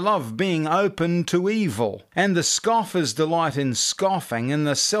 Will you love being open to evil? And the scoffers delight in scoffing, and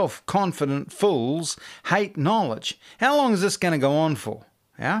the self-confident fools hate knowledge." How long is this going to go on for?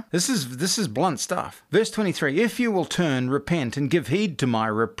 Yeah, this is blunt stuff. Verse 23, "If you will turn, repent, and give heed to my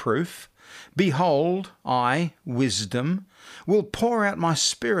reproof, behold, I, wisdom, will pour out my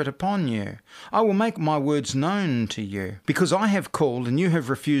spirit upon you. I will make my words known to you. Because I have called, and you have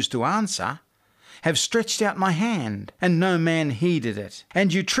refused to answer, have stretched out my hand, and no man heeded it.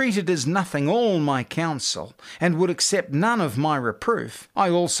 And you treated as nothing all my counsel, and would accept none of my reproof.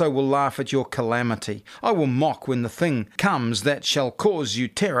 I also will laugh at your calamity. I will mock when the thing comes that shall cause you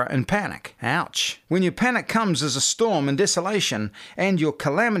terror and panic." Ouch. When your panic comes as a storm and desolation, and your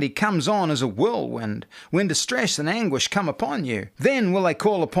calamity comes on as a whirlwind, when distress and anguish come upon you, then will they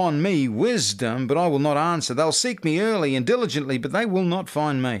call upon me, wisdom, but I will not answer. They'll seek me early and diligently, but they will not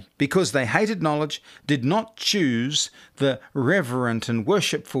find me. Because they hated knowledge, did not choose the reverent and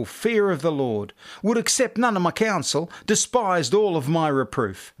worshipful fear of the Lord, would accept none of my counsel, despised all of my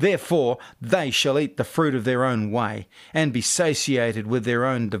reproof. Therefore they shall eat the fruit of their own way, and be satiated with their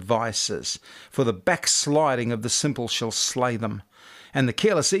own devices. For the backsliding of the simple shall slay them, and the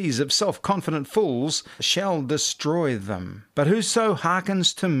careless ease of self-confident fools shall destroy them. But whoso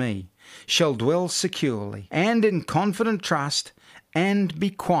hearkens to me shall dwell securely, and in confident trust, and be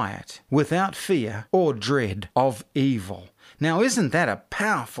quiet, without fear or dread of evil. Now, isn't that a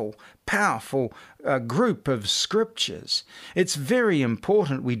powerful group of scriptures? It's very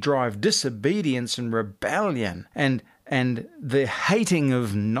important we drive disobedience and rebellion and the hating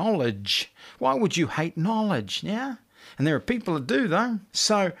of knowledge. Why would you hate knowledge? Yeah? And there are people that do, though.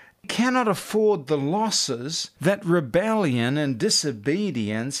 So cannot afford the losses that rebellion and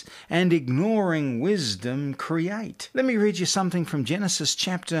disobedience and ignoring wisdom create. Let me read you something from Genesis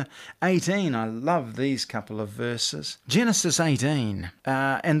chapter 18. I love these couple of verses. Genesis 18.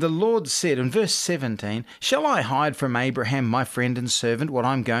 And the Lord said in verse 17, "Shall I hide from Abraham, my friend and servant, what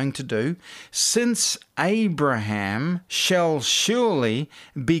I'm going to do? Since Abraham shall surely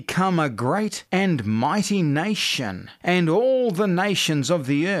become a great and mighty nation, and all the nations of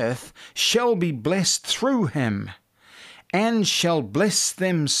the earth shall be blessed through him, and shall bless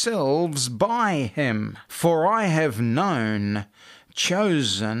themselves by him. For I have known,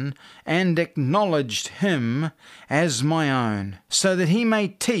 chosen, and acknowledged him as my own, so that he may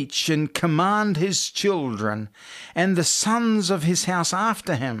teach and command his children and the sons of his house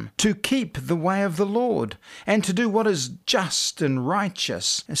after him to keep the way of the Lord, and to do what is just and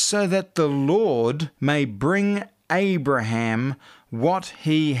righteous, so that the Lord may bring Abraham what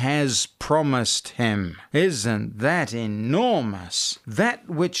he has promised him." Isn't that enormous? That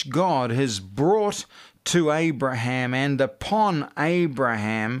which God has brought to Abraham and upon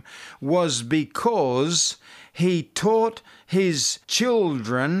Abraham was because he taught his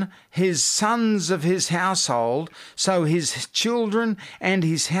children, his sons of his household, so his children and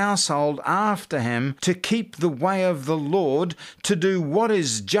his household after him, to keep the way of the Lord, to do what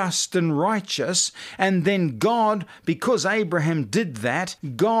is just and righteous. And then God, because Abraham did that,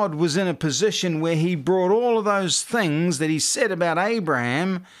 God was in a position where he brought all of those things that he said about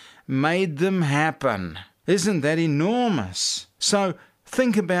Abraham, made them happen. Isn't that enormous? So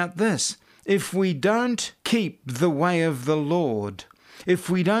think about this. If we don't keep the way of the Lord, if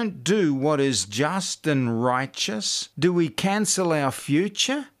we don't do what is just and righteous, do we cancel our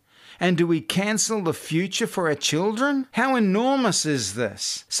future? And do we cancel the future for our children? How enormous is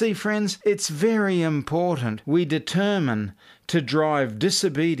this? See, friends, it's very important we determine to drive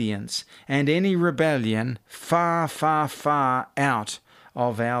disobedience and any rebellion far, far, far out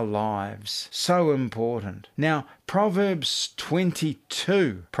of our lives. So important. Now, Proverbs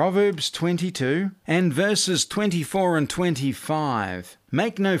 22 and verses 24 and 25.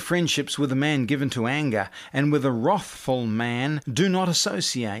 "Make no friendships with a man given to anger, and with a wrathful man do not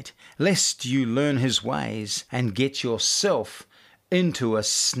associate, lest you learn his ways and get yourself into a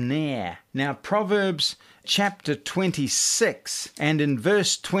snare." Now, Proverbs chapter 26 and in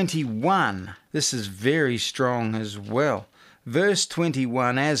verse 21, this is very strong as well. Verse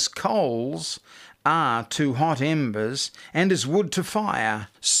 21, "As coals are to hot embers, and as wood to fire,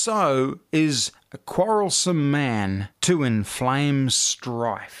 so is a quarrelsome man to inflame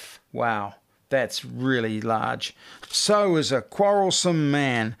strife." Wow, that's really large. So is a quarrelsome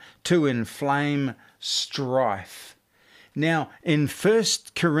man to inflame strife. Now, in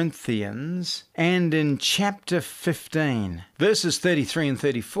 1 Corinthians and in chapter 15, verses 33 and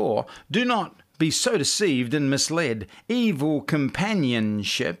 34, "Do not be so deceived and misled. Evil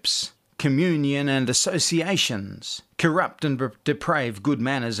companionships, communion and associations, corrupt and deprave good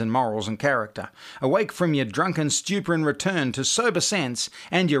manners and morals and character. Awake from your drunken stupor and return to sober sense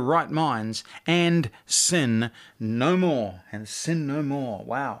and your right minds, and sin no more." And sin no more.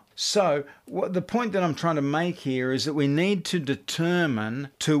 Wow. So the point that I'm trying to make here is that we need to determine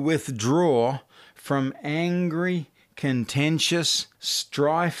to withdraw from angry, contentious,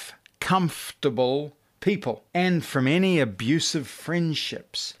 strife, comfortable people, and from any abusive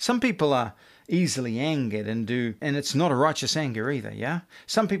friendships. Some people are easily angered and it's not a righteous anger either, yeah?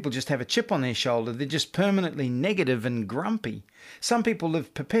 Some people just have a chip on their shoulder. They're just permanently negative and grumpy. Some people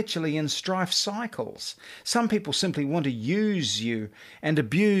live perpetually in strife cycles. Some people simply want to use you and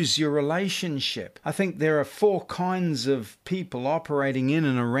abuse your relationship. I think there are 4 kinds of people operating in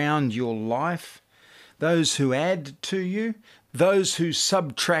and around your life. Those who add to you, those who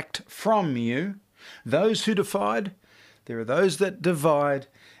subtract from you, those who divide, there are those that divide,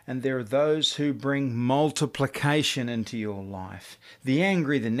 and there are those who bring multiplication into your life. The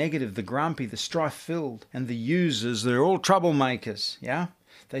angry, the negative, the grumpy, the strife-filled, and the users, they're all troublemakers, yeah?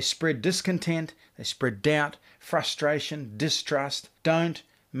 They spread discontent, they spread doubt, frustration, distrust. Don't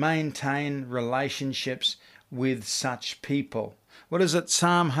maintain relationships with such people. What is it?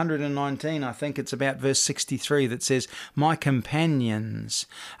 Psalm 119, I think it's about verse 63, that says, "My companions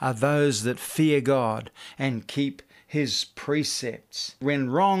are those that fear God and keep his precepts." When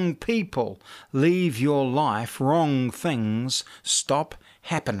wrong people leave your life, wrong things stop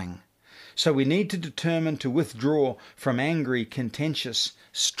happening. So we need to determine to withdraw from angry, contentious,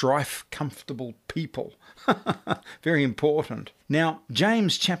 strife-comfortable people. Very important. Now,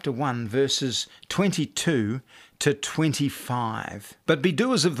 James chapter 1, verses 22 to 25. But be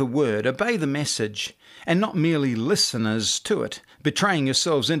doers of the word, obey the message, and not merely listeners to it, betraying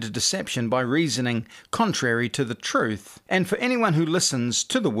yourselves into deception by reasoning contrary to the truth. And for anyone who listens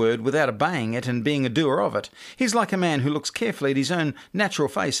to the word without obeying it and being a doer of it, he's like a man who looks carefully at his own natural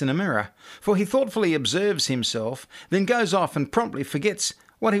face in a mirror. For he thoughtfully observes himself, then goes off and promptly forgets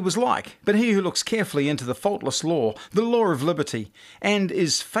what he was like. But he who looks carefully into the faultless law, the law of liberty, and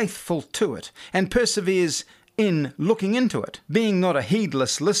is faithful to it, and perseveres in looking into it, being not a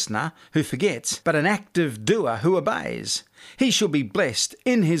heedless listener who forgets, but an active doer who obeys, he shall be blessed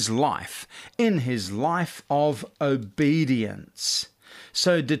in his life of obedience.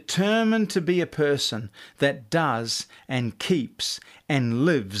 So determine to be a person that does and keeps and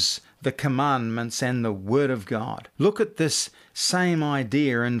lives the commandments and the word of God. Look at this same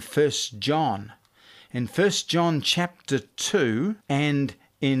idea in 1 John. In 1 John chapter 2 and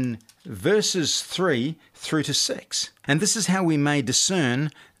in verses 3 through to 6. And this is how we may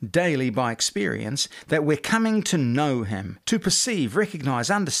discern daily by experience that we're coming to know him, to perceive,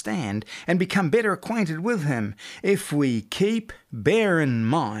 recognize, understand, and become better acquainted with him if we keep, bear in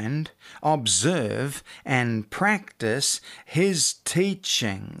mind, observe, and practice his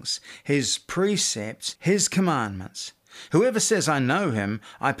teachings, his precepts, his commandments. Whoever says, I know him,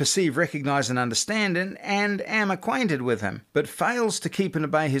 I perceive, recognize, and understand, and am acquainted with him, but fails to keep and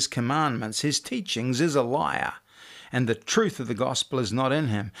obey his commandments, his teachings, is a liar, and the truth of the gospel is not in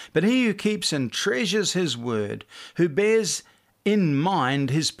him. But he who keeps and treasures his word, who bears in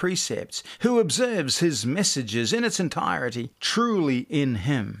mind his precepts, who observes his messages in its entirety, truly in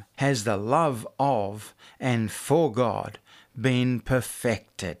him has the love of and for God been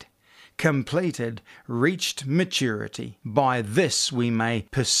perfected, completed, reached maturity. By this we may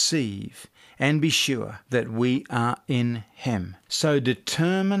perceive and be sure that we are in him. So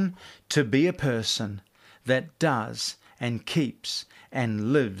determine to be a person that does and keeps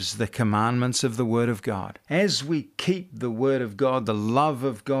and lives the commandments of the Word of God. As we keep the Word of God, the love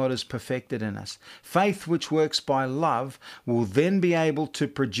of God is perfected in us. Faith which works by love will then be able to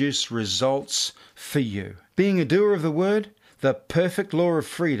produce results for you. Being a doer of the Word, the perfect law of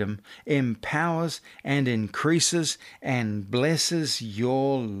freedom empowers and increases and blesses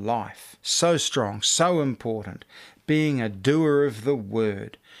your life. So strong, so important, being a doer of the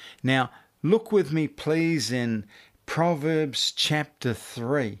Word. Now, look with me, please, in Proverbs chapter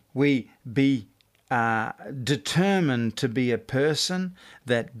 3. We be determined to be a person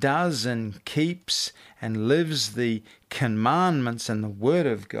that does and keeps and lives the commandments and the Word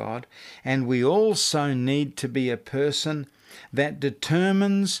of God. And we also need to be a person that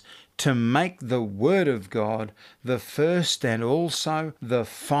determines to make the Word of God the first and also the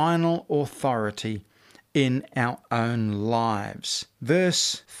final authority in our own lives.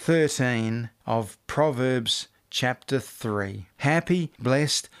 Verse 13 of Proverbs chapter 3. Happy,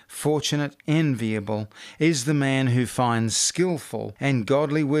 blessed, fortunate, enviable is the man who finds skillful and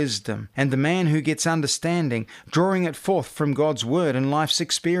godly wisdom, and the man who gets understanding, drawing it forth from God's word and life's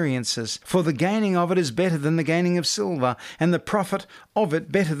experiences. For the gaining of it is better than the gaining of silver, and the profit of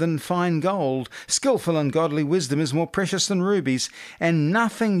it better than fine gold. Skillful and godly wisdom is more precious than rubies, and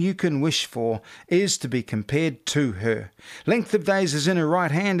nothing you can wish for is to be compared to her. Length of days is in her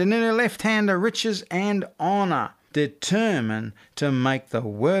right hand, and in her left hand are riches and honor. Determine to make the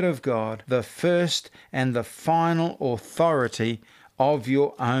Word of God the first and the final authority of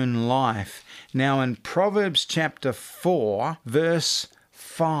your own life. Now in Proverbs chapter 4, verse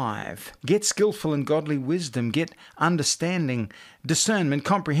 5, get skillful and godly wisdom, get understanding, discernment,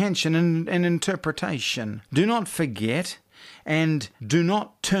 comprehension, and interpretation. Do not forget, and do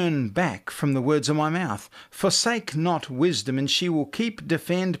not turn back from the words of my mouth. Forsake not wisdom, and she will keep,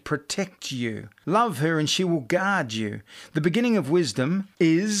 defend, protect you. Love her, and she will guard you. The beginning of wisdom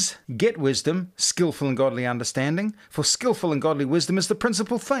is, get wisdom, skillful and godly understanding, for skillful and godly wisdom is the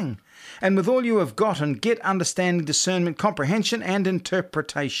principal thing. And with all you have gotten, get understanding, discernment, comprehension, and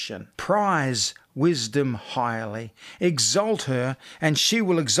interpretation. Prize wisdom highly. Exalt her, and she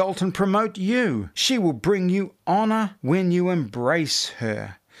will exalt and promote you. She will bring you honor when you embrace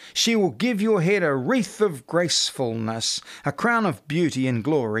her. She will give your head a wreath of gracefulness, a crown of beauty and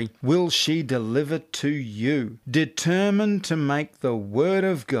glory will she deliver to you. Determined to make the Word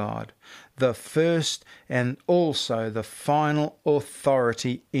of God the first and also the final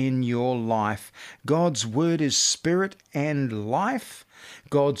authority in your life. God's Word is spirit and life.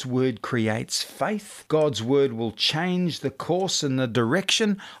 God's Word creates faith. God's Word will change the course and the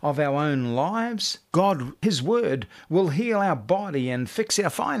direction of our own lives. His Word will heal our body and fix our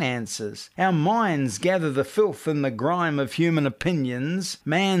finances. Our minds gather the filth and the grime of human opinions,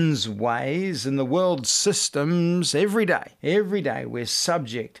 man's ways, and the world's systems every day. Every day we're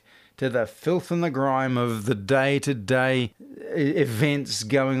subject to the filth and the grime of the day-to-day events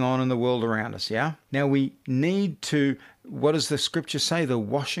going on in the world around us, yeah? Now we need to, what does the scripture say? The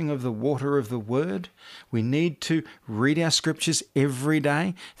washing of the water of the Word. We need to read our scriptures every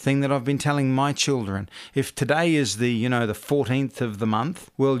day. Thing that I've been telling my children. If today is the 14th of the month,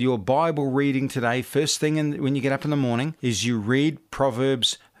 well, your Bible reading today, first thing when you get up in the morning, is you read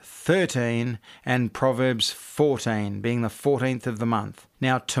Proverbs 13 and Proverbs 14, being the 14th of the month.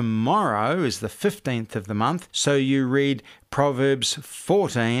 Now, tomorrow is the 15th of the month, so you read Proverbs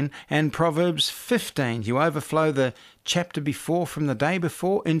 14 and Proverbs 15. You overflow the chapter before from the day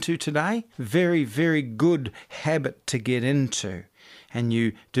before into today. Very, very good habit to get into. And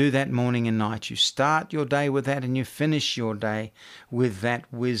you do that morning and night. You start your day with that and you finish your day with that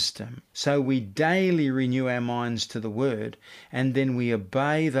wisdom. So we daily renew our minds to the Word, and then we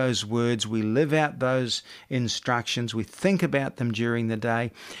obey those words. We live out those instructions. We think about them during the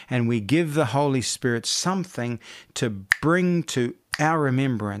day, and we give the Holy Spirit something to bring to our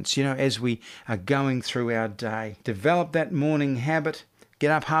remembrance, as we are going through our day. Develop that morning habit. Get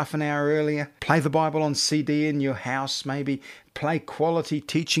up half an hour earlier, play the Bible on CD in your house, maybe play quality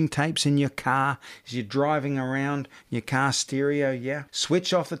teaching tapes in your car as you're driving around, your car stereo, yeah.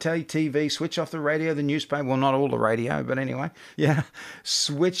 Switch off the TV, switch off the radio, the newspaper, well, not all the radio, but anyway, yeah.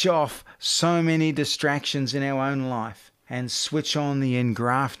 Switch off so many distractions in our own life and switch on the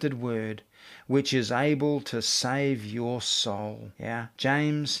engrafted Word, which is able to save your soul, yeah.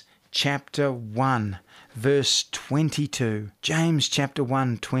 James chapter 1, verse 22. James chapter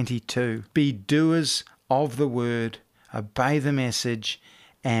 1, 22. Be doers of the word, obey the message,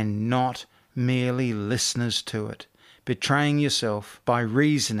 and not merely listeners to it, betraying yourself by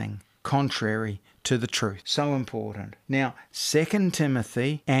reasoning contrary to the truth. So important. Now, 2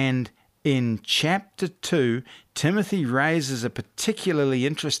 Timothy, and in chapter 2, Timothy raises a particularly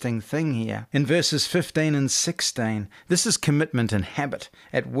interesting thing here. In verses 15 and 16, this is commitment and habit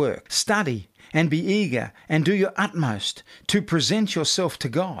at work. Study and be eager and do your utmost to present yourself to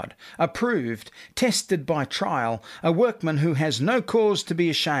God, approved, tested by trial, a workman who has no cause to be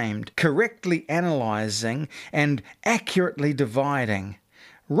ashamed, correctly analyzing and accurately dividing,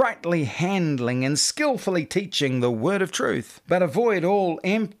 rightly handling and skillfully teaching the word of truth. But avoid all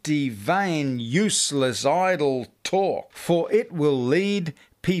empty, vain, useless, idle talk, for it will lead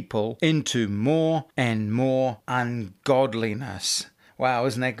people into more and more ungodliness. Wow,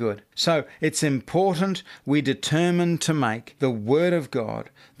 isn't that good? So it's important we determine to make the Word of God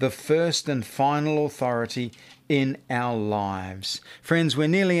the first and final authority in our lives. Friends, we're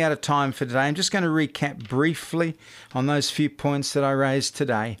nearly out of time for today. I'm just going to recap briefly on those few points that I raised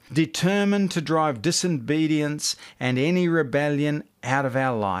today. Determined to drive disobedience and any rebellion out of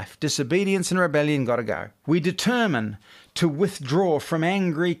our life. Disobedience and rebellion got to go. We determine to withdraw from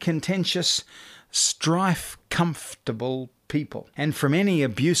angry, contentious, strife-comfortable people and from any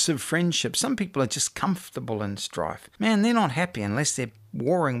abusive friendship. Some people are just comfortable in strife. Man, they're not happy unless they're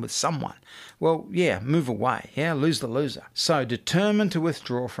warring with someone. Well, yeah, move away. Yeah, lose the loser. So determined to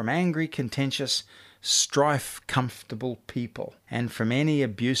withdraw from angry, contentious, strife-comfortable people and from any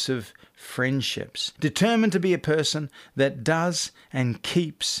abusive friendships. Determined to be a person that does and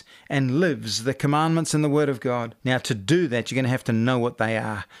keeps and lives the commandments in the Word of God. Now, to do that, you're going to have to know what they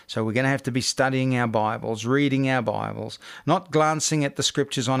are. So we're going to have to be studying our Bibles, reading our Bibles, not glancing at the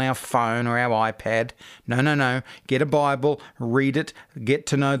scriptures on our phone or our iPad. No. Get a Bible, read it, get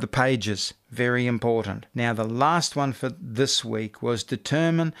to know the pages. Very important. Now, the last one for this week was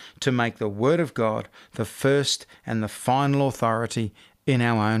determine to make the Word of God the first and the final authority in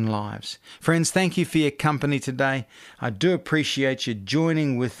our own lives. Friends, thank you for your company today. I do appreciate you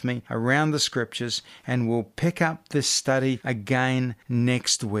joining with me around the scriptures, and we'll pick up this study again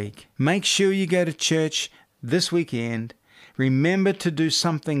next week. Make sure you go to church this weekend. Remember to do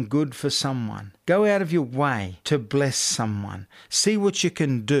something good for someone. Go out of your way to bless someone. See what you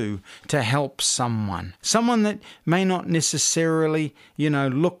can do to help someone. Someone that may not necessarily,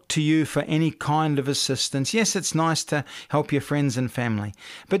 look to you for any kind of assistance. Yes, it's nice to help your friends and family,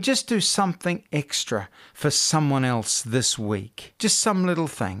 but just do something extra for someone else this week. Just some little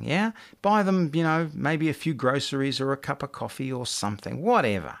thing, yeah? Buy them, maybe a few groceries or a cup of coffee or something,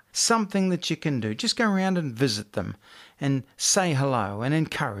 whatever. Something that you can do. Just go around and visit them and say hello and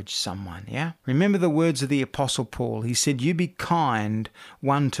encourage someone, yeah? Remember Remember the words of the Apostle Paul. He said, "You be kind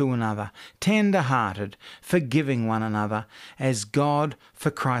one to another, tender-hearted, forgiving one another, as God, for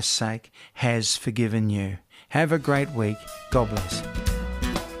Christ's sake, has forgiven you." Have a great week. God bless.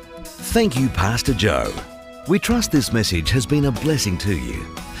 Thank you, Pastor Joe. We trust this message has been a blessing to you.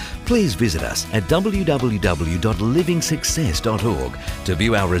 Please visit us at www.livingsuccess.org to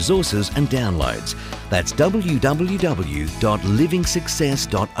view our resources and downloads. That's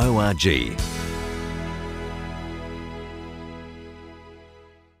www.livingsuccess.org.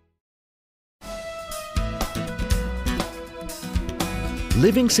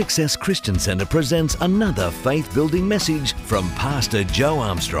 Living Success Christian Centre presents another faith-building message from Pastor Joe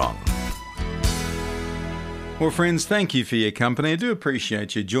Armstrong. Well, friends, thank you for your company. I do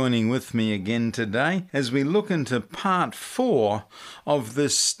appreciate you joining with me again today as we look into part 4 of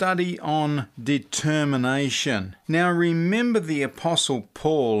this study on determination. Now, remember the Apostle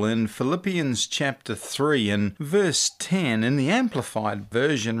Paul in Philippians chapter 3 and verse 10 in the Amplified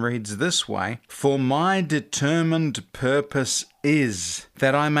Version reads this way, "For my determined purpose is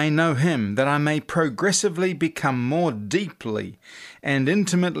that I may know Him, that I may progressively become more deeply and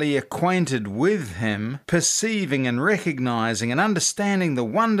intimately acquainted with Him, perceiving and recognizing and understanding the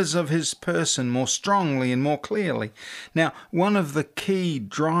wonders of His person more strongly and more clearly." Now, one of the key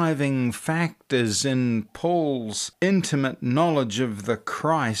driving factors in Paul's intimate knowledge of the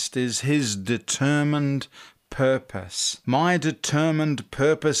Christ is his determined purpose. My determined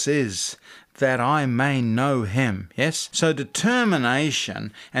purpose is that I may know Him. Yes? So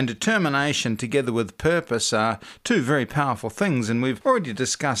determination and determination together with purpose are two very powerful things, and we've already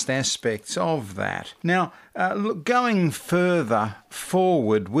discussed aspects of that. Now, going further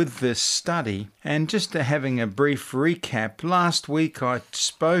forward with this study, and just having a brief recap, last week I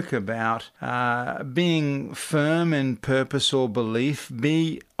spoke about being firm in purpose or belief,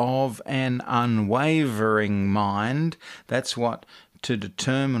 be of an unwavering mind. That's what to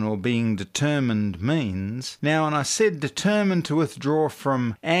determine or being determined means. Now, and I said determined to withdraw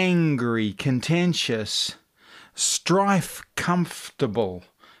from angry, contentious, strife-comfortable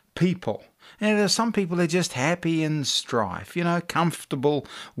people. And there are some people that are just happy in strife, comfortable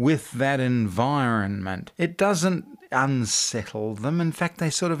with that environment. It doesn't unsettle them. In fact, they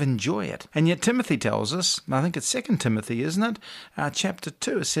sort of enjoy it. And yet Timothy tells us, I think it's 2 Timothy, isn't it? Chapter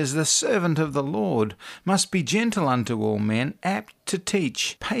 2, it says, "The servant of the Lord must be gentle unto all men, apt to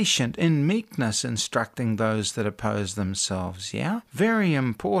teach, patient in meekness, instructing those that oppose themselves." Yeah? Very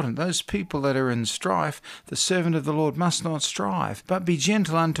important. Those people that are in strife, the servant of the Lord must not strive, but be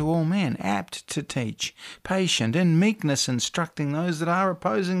gentle unto all men, apt to teach, patient in meekness, instructing those that are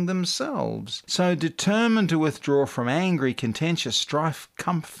opposing themselves. So determined to withdraw from angry, contentious,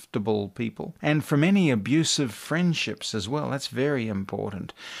 strife-comfortable people, and from any abusive friendships as well. That's very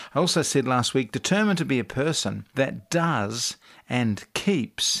important. I also said last week, determined to be a person that does and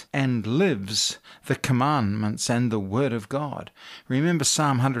keeps and lives the commandments and the Word of God. Remember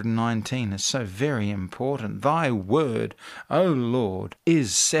Psalm 119 is so very important. "Thy word, O Lord,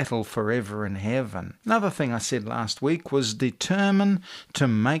 is settled forever in heaven." Another thing I said last week was determine to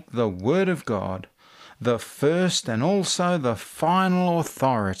make the Word of God the first and also the final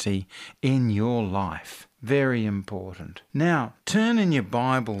authority in your life. Very important. Now, turn in your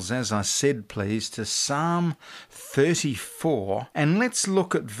Bibles, as I said, please, to Psalm 34, and let's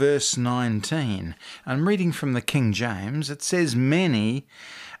look at verse 19. I'm reading from the King James. It says, "Many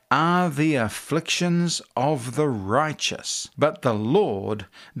are the afflictions of the righteous, but the Lord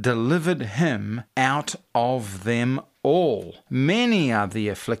delivered him out of them all." Many are the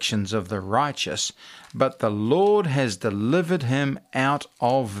afflictions of the righteous, but the Lord has delivered him out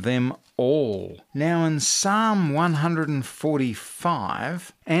of them all. Now in Psalm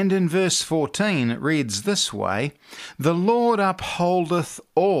 145 and in verse 14 it reads this way, "The Lord upholdeth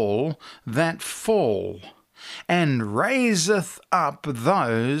all that fall, and raiseth up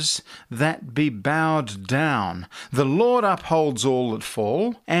those that be bowed down." The Lord upholds all that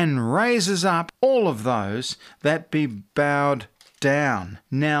fall, and raises up all of those that be bowed down.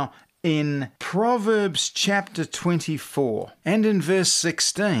 Now, in Proverbs chapter 24 and in verse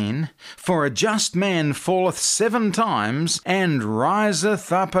 16, "For a just man falleth 7 times and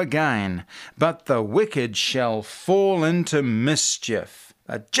riseth up again, but the wicked shall fall into mischief."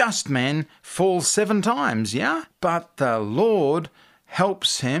 A just man falls 7 times, yeah? But the Lord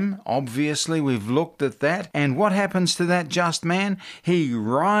helps him. Obviously, we've looked at that. And what happens to that just man? He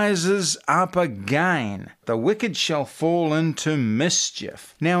rises up again. The wicked shall fall into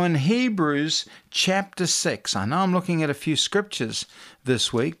mischief. Now in Hebrews chapter 6, I know I'm looking at a few scriptures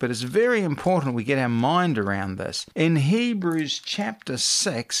this week, but it's very important we get our mind around this. In Hebrews chapter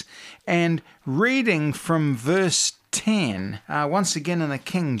 6, and reading from verse 10, once again in the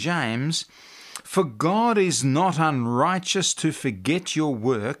King James, "For God is not unrighteous to forget your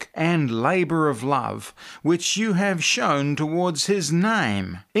work and labour of love, which you have shown towards his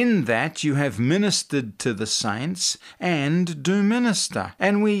name, in that you have ministered to the saints, and do minister.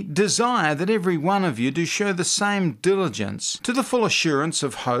 And we desire that every one of you do show the same diligence, to the full assurance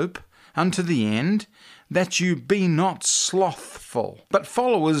of hope, unto the end, that you be not slothful, but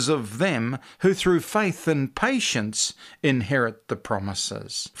followers of them who through faith and patience inherit the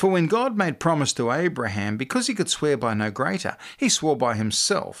promises. For when God made promise to Abraham, because he could swear by no greater, he swore by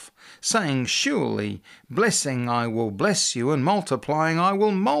himself, saying, Surely, blessing I will bless you, and multiplying I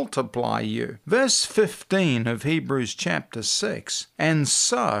will multiply you." Verse 15 of Hebrews chapter 6, "And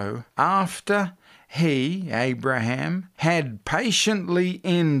so, after he, Abraham, had patiently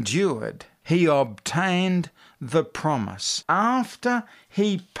endured, he obtained the promise." After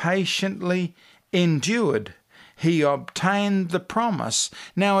he patiently endured, he obtained the promise.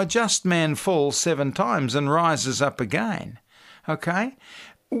 Now a just man falls 7 times and rises up again. Okay?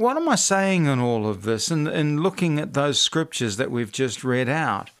 What am I saying in all of this and looking at those scriptures that we've just read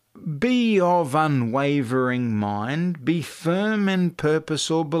out? Be of unwavering mind, be firm in purpose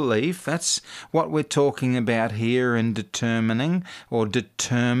or belief. That's what we're talking about here in determining, or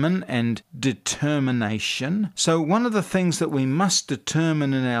determine and determination. So one of the things that we must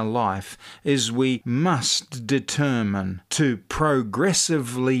determine in our life is we must determine to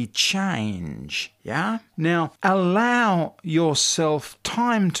progressively change. Yeah? Now, allow yourself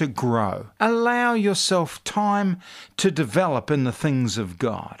time to grow. Allow yourself time to develop in the things of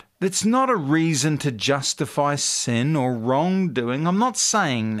God. It's not a reason to justify sin or wrongdoing. I'm not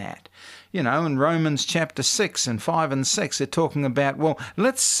saying that. You know, in Romans chapter 6 and 5 and 6, they're talking about, well,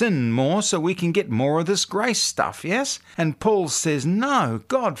 let's sin more so we can get more of this grace stuff, yes? And Paul says, no,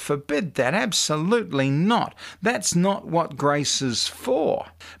 God forbid that, absolutely not. That's not what grace is for.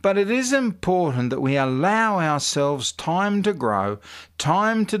 But it is important that we allow ourselves time to grow,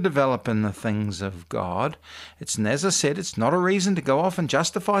 time to develop in the things of God. And as I said, it's not a reason to go off and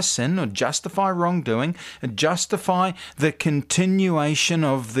justify sin or justify wrongdoing and justify the continuation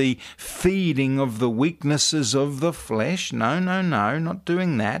of the feeding of the weaknesses of the flesh. No, not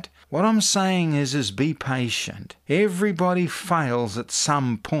doing that. What I'm saying is be patient. Everybody fails at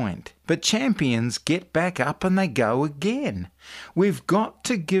some point, but champions get back up and they go again. We've got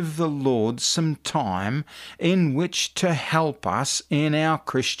to give the Lord some time in which to help us in our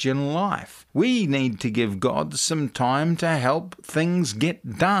Christian life. We need to give God some time to help things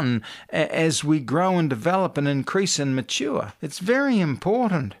get done as we grow and develop and increase and mature. It's very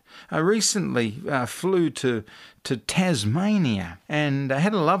important. I recently flew to Tasmania, and I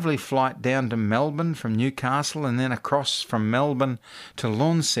had a lovely flight down to Melbourne from Newcastle and then across from Melbourne to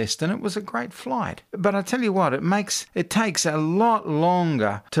Launceston. It was a great flight. But I tell you what, it takes a lot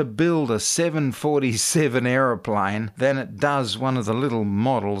longer to build a 747 aeroplane than it does one of the little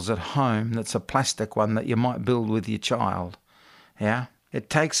models at home that's a plastic one that you might build with your child. Yeah? It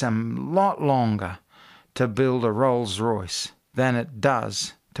takes a lot longer to build a Rolls-Royce than it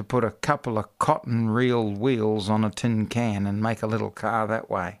does to put a couple of cotton reel wheels on a tin can and make a little car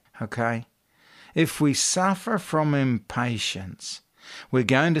that way, okay? If we suffer from impatience, we're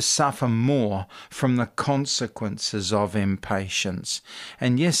going to suffer more from the consequences of impatience.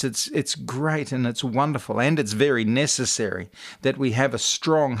 And yes, it's great and it's wonderful and it's very necessary that we have a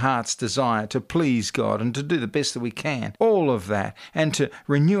strong heart's desire to please God and to do the best that we can. All of that. And to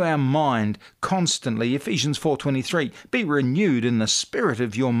renew our mind constantly. Ephesians 4:23, be renewed in the spirit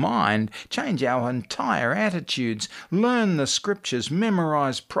of your mind. Change our entire attitudes. Learn the scriptures.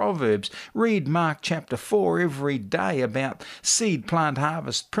 Memorize Proverbs. Read Mark chapter 4 every day about seed plant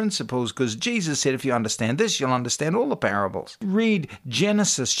harvest principles, because Jesus said if you understand this, you'll understand all the parables. Read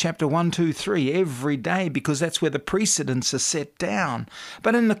Genesis chapter 1, 2, 3 every day, because that's where the precedents are set down.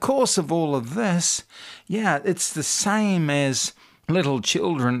 But in the course of all of this, it's the same as little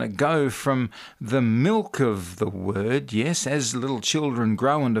children that go from the milk of the word. Yes, as little children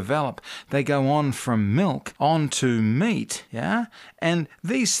grow and develop, they go on from milk onto meat. Yeah, and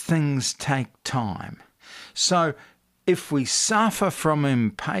these things take time. So if we suffer from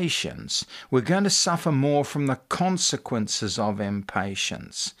impatience, we're going to suffer more from the consequences of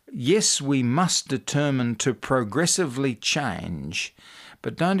impatience. Yes, we must determine to progressively change,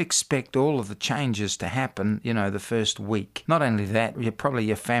 but don't expect all of the changes to happen, the first week. Not only that, probably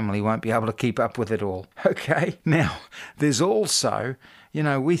your family won't be able to keep up with it all. Okay? Now, there's also,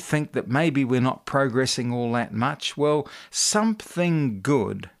 we think that maybe we're not progressing all that much. Well, something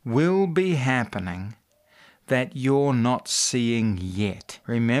good will be happening that you're not seeing yet.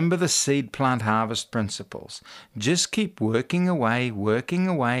 Remember the seed plant harvest principles. Just keep working away, working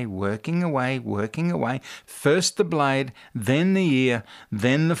away, working away, working away. First the blade, then the ear,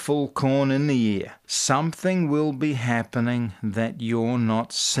 then the full corn in the ear. Something will be happening that you're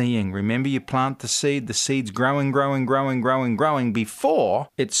not seeing. Remember, you plant the seed's growing, growing, growing, growing, growing before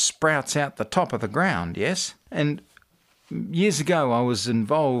it sprouts out the top of the ground, yes? And years ago, I was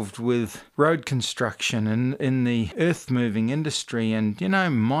involved with road construction in the earth-moving industry and,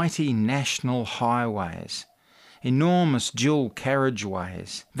 mighty national highways, enormous dual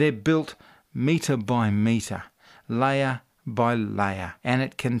carriageways. They're built metre by metre, layer by layer, and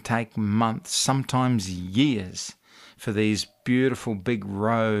it can take months, sometimes years, for these beautiful big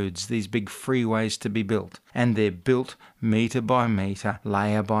roads, these big freeways to be built. And they're built metre by metre,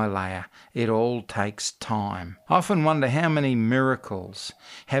 layer by layer. It all takes time. I often wonder how many miracles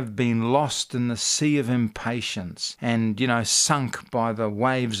have been lost in the sea of impatience and, sunk by the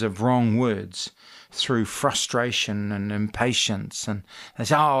waves of wrong words through frustration and impatience. And they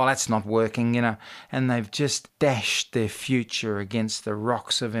say, oh, well, that's not working, and they've just dashed their future against the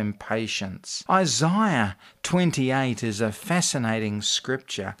rocks of impatience. Isaiah 28 is a fascinating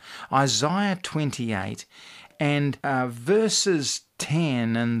scripture. Isaiah 28 and verses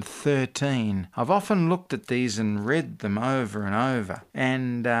 10 and 13. I've often looked at these and read them over and over.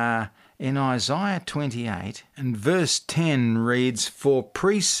 And in Isaiah 28, and verse 10 reads, "For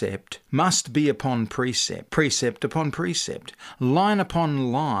precept must be upon precept, precept upon precept, line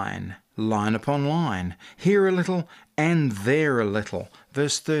upon line, line upon line, here a little and there a little."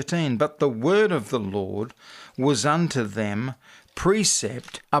 Verse 13, "But the word of the Lord was unto them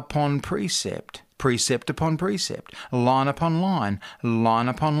precept upon precept, precept upon precept, line upon line, line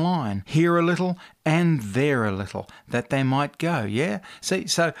upon line, here a little and there a little, that they might go." Yeah? See,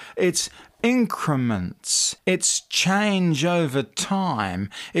 so it's increments, it's change over time,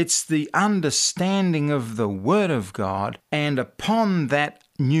 it's the understanding of the Word of God, and upon that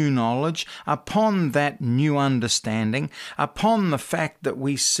new knowledge, upon that new understanding, upon the fact that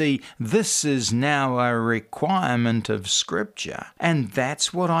we see this is now a requirement of Scripture, and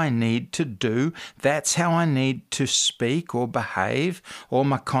that's what I need to do, that's how I need to speak or behave, or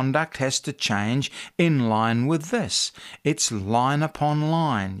my conduct has to change in line with this. It's line upon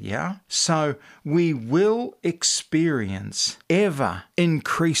line, yeah? So we will experience ever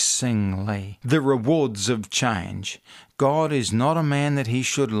increasingly the rewards of change. God is not a man that he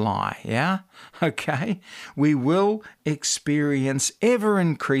should lie, yeah? Okay? We will experience ever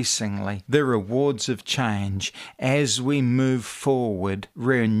increasingly the rewards of change as we move forward,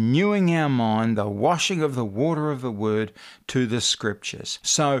 renewing our mind, the washing of the water of the Word to the Scriptures.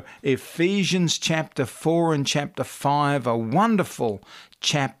 So Ephesians chapter 4 and chapter 5 are wonderful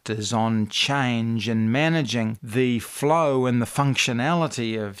chapters on change and managing the flow and the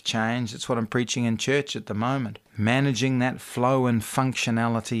functionality of change. That's what I'm preaching in church at the moment. Managing that flow and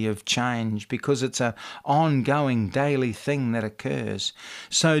functionality of change, because it's an ongoing daily thing that occurs.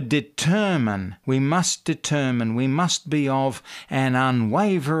 So we must be of an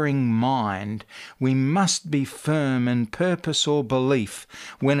unwavering mind. We must be firm in purpose or belief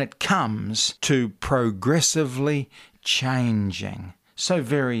when it comes to progressively changing. So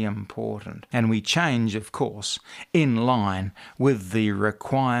very important. And we change, of course, in line with the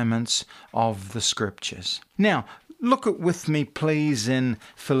requirements of the Scriptures. Now, look with me, please, in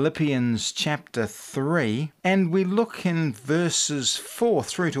Philippians chapter 3, and we look in verses 4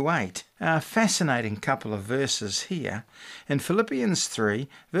 through to 8. A fascinating couple of verses here. In Philippians 3,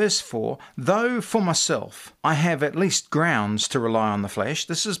 verse 4, "Though for myself I have at least grounds to rely on the flesh,"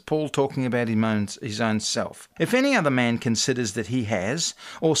 this is Paul talking about his own self. "If any other man considers that he has,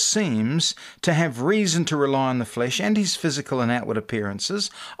 or seems to have reason to rely on the flesh and his physical and outward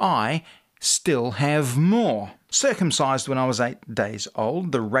appearances, I still have more. Circumcised when I was 8 days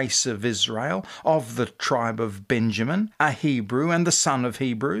old, the race of Israel, of the tribe of Benjamin, a Hebrew and the son of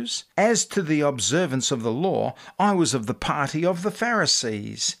Hebrews. As to the observance of the law, I was of the party of the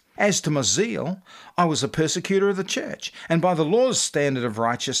Pharisees. As to my zeal, I was a persecutor of the church, and by the law's standard of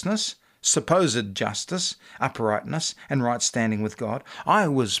righteousness, supposed justice, uprightness, and right standing with God, I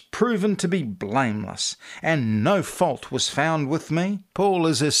was proven to be blameless, and no fault was found with me. Paul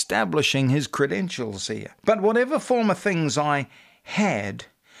is establishing his credentials here. But whatever former things I had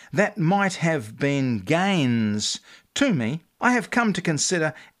that might have been gains to me, I have come to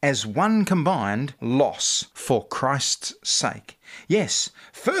consider as one combined loss for Christ's sake. Yes,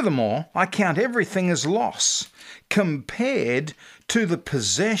 furthermore, I count everything as loss compared to the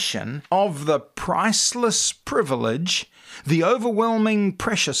possession of the priceless privilege, the overwhelming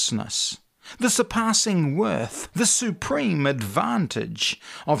preciousness, the surpassing worth, the supreme advantage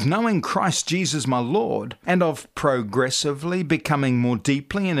of knowing Christ Jesus my Lord, and of progressively becoming more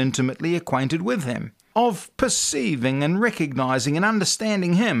deeply and intimately acquainted with Him, of perceiving and recognizing and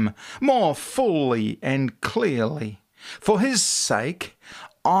understanding Him more fully and clearly. For His sake,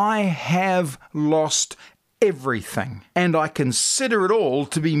 I have lost everything, and I consider it all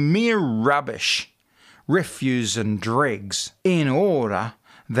to be mere rubbish, refuse and dregs, in order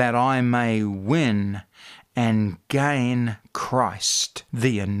that I may win and gain Christ,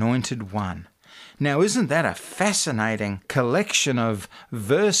 the Anointed One. Now, isn't that a fascinating collection of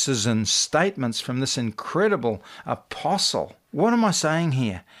verses and statements from this incredible apostle? What am I saying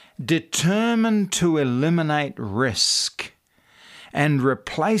here? Determined to eliminate risk and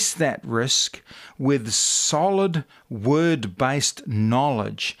replace that risk with solid word-based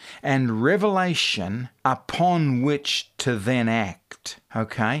knowledge and revelation upon which to then act.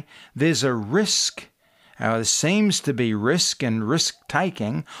 Okay? There's a risk. There seems to be risk and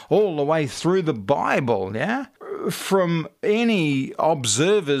risk-taking all the way through the Bible, yeah? From any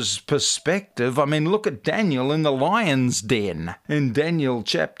observer's perspective, I mean, look at Daniel in the lion's den in Daniel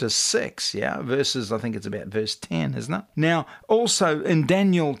chapter 6, yeah? Verses, I think it's about verse 10, isn't it? Now, also in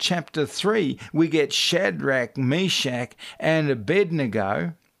Daniel chapter 3, we get Shadrach, Meshach, and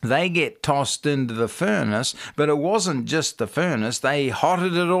Abednego. They get tossed into the furnace, but it wasn't just the furnace, they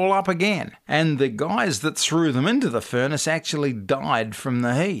hotted it all up again. And the guys that threw them into the furnace actually died from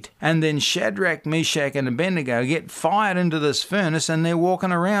the heat. And then Shadrach, Meshach, and Abednego get fired into this furnace, and they're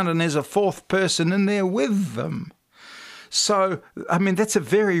walking around, and there's a fourth person in there with them. So, I mean, that's a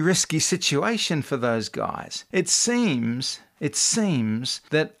very risky situation for those guys. It seems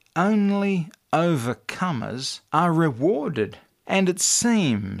that only overcomers are rewarded. And it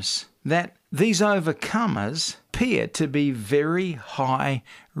seems that these overcomers appear to be very high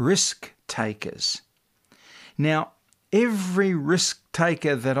risk takers. Now, every risk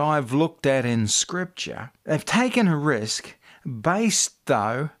taker that I've looked at in Scripture, they've taken a risk based,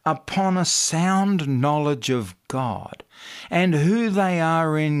 though, upon a sound knowledge of God and who they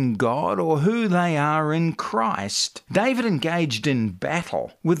are in God or who they are in Christ. David engaged in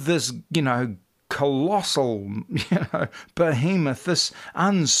battle with this, colossal, behemoth, this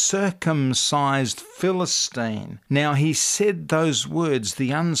uncircumcised Philistine. Now, he said those words,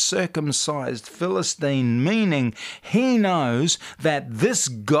 the uncircumcised Philistine, meaning he knows that this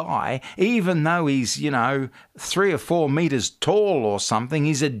guy, even though he's, 3 or 4 meters tall or something,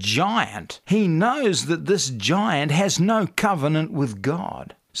 he's a giant. He knows that this giant has no covenant with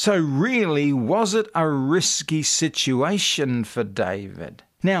God. So really, was it a risky situation for David?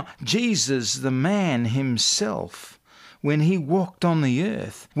 Now, Jesus, the man himself, when he walked on the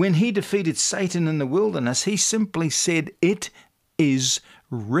earth, when he defeated Satan in the wilderness, he simply said, "It is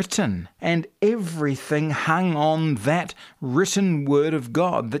written." And everything hung on that written word of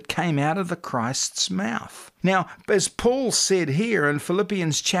God that came out of the Christ's mouth. Now, as Paul said here in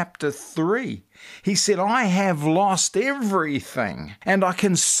Philippians chapter 3, he said, "I have lost everything, and I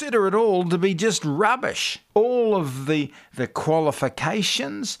consider it all to be just rubbish." All of the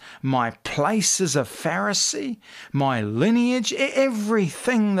qualifications, my place as a Pharisee, my lineage,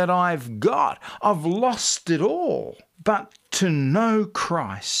 everything that I've got, I've lost it all. But to know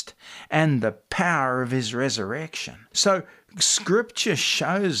Christ and the power of His resurrection. So Scripture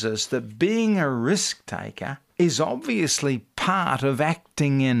shows us that being a risk taker is obviously part of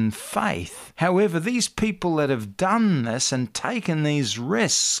acting in faith. However, these people that have done this and taken these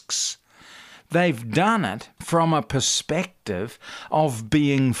risks, they've done it from a perspective of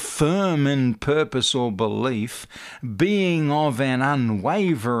being firm in purpose or belief, being of an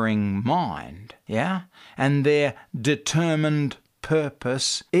unwavering mind, yeah? And their determined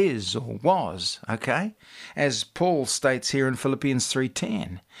purpose is or was, okay? As Paul states here in Philippians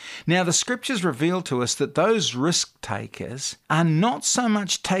 3:10. Now, the Scriptures reveal to us that those risk takers are not so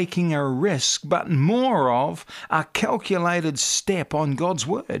much taking a risk, but more of a calculated step on God's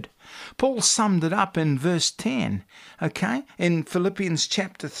Word. Paul summed it up in verse 10, okay, in Philippians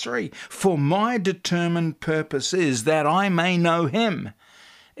chapter 3. "For my determined purpose is that I may know Him."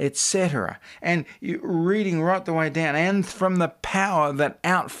 etc. And you're reading right the way down, and from the power that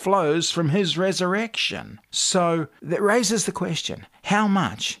outflows from his resurrection. So that raises the question, how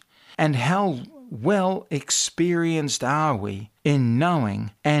much and how well experienced are we in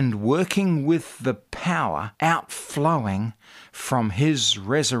knowing and working with the power outflowing from his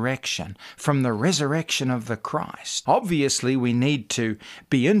resurrection, from the resurrection of the Christ? Obviously, we need to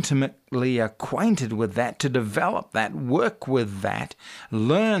be intimately acquainted with that, to develop that, work with that,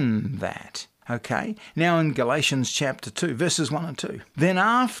 learn that. Okay, now in Galatians chapter 2, verses 1 and 2. Then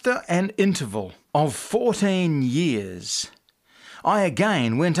after an interval of 14 years, I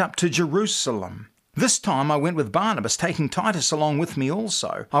again went up to Jerusalem. This time I went with Barnabas, taking Titus along with me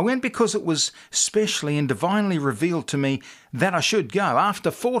also. I went because it was specially and divinely revealed to me that I should go. After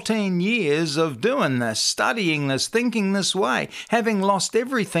 14 years of doing this, studying this, thinking this way, having lost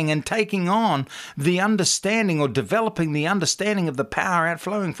everything and taking on the understanding or developing the understanding of the power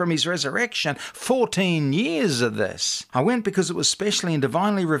outflowing from his resurrection, 14 years of this. I went because it was specially and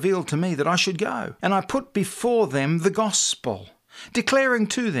divinely revealed to me that I should go. And I put before them the gospel, declaring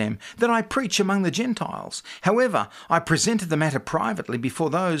to them that I preach among the Gentiles. However, I presented the matter privately before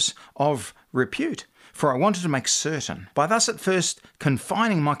those of repute, for I wanted to make certain, by thus at first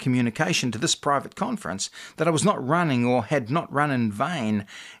confining my communication to this private conference, that I was not running or had not run in vain,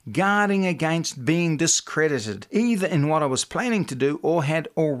 guarding against being discredited, either in what I was planning to do or had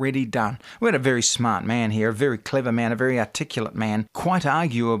already done. We had a very smart man here, a very clever man, a very articulate man, quite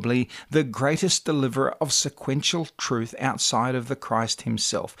arguably the greatest deliverer of sequential truth outside of the Christ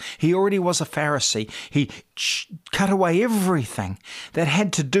himself. He already was a Pharisee. He cut away everything that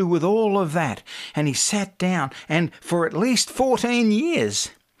had to do with all of that, and he sat down, and for at least 14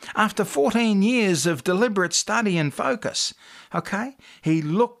 years, after 14 years of deliberate study and focus, okay, he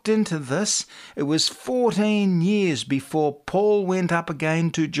looked into this. It was 14 years before Paul went up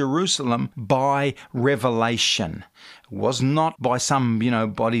again to Jerusalem by revelation. It was not by some,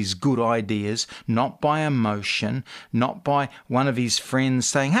 body's good ideas, not by emotion, not by one of his friends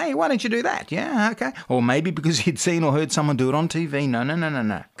saying, hey, why don't you do that? Yeah, okay. Or maybe because he'd seen or heard someone do it on TV.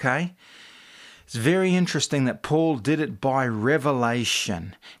 No. Okay. It's very interesting that Paul did it by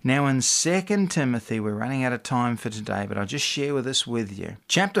revelation. Now in 2 Timothy, we're running out of time for today, but I'll just share this with you.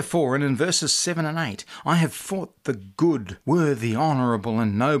 Chapter 4, and in verses 7 and 8, I have fought the good, worthy, honourable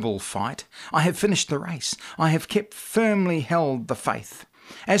and noble fight. I have finished the race. I have kept firmly held the faith.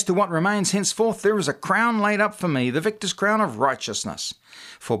 As to what remains henceforth, there is a crown laid up for me, the victor's crown of righteousness,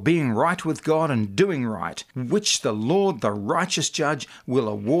 for being right with God and doing right, which the Lord, the righteous judge, will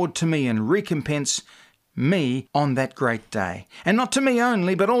award to me and recompense me on that great day. And not to me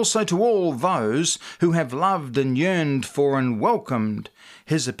only, but also to all those who have loved and yearned for and welcomed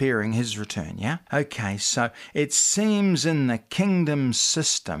his appearing, his return, yeah? Okay, so it seems in the kingdom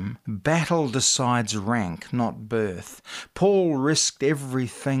system, battle decides rank, not birth. Paul risked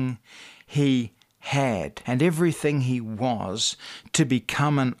everything he had and everything he was to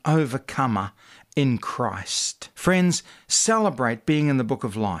become an overcomer in Christ. Friends, celebrate being in the book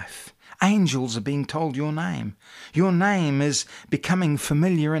of life. Angels are being told your name. Your name is becoming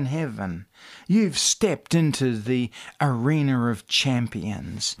familiar in heaven. You've stepped into the arena of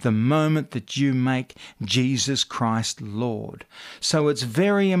champions the moment that you make Jesus Christ Lord. So it's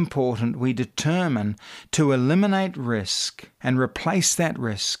very important we determine to eliminate risk and replace that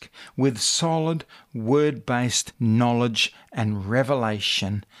risk with solid word-based knowledge and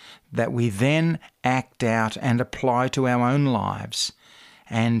revelation that we then act out and apply to our own lives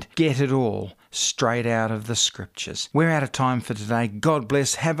and get it all straight out of the Scriptures. We're out of time for today. God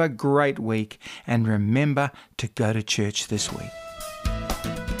bless. Have a great week. And remember to go to church this week.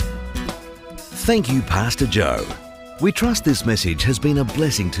 Thank you, Pastor Joe. We trust this message has been a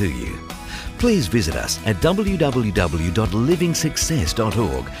blessing to you. Please visit us at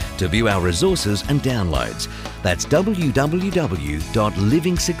www.livingsuccess.org to view our resources and downloads. That's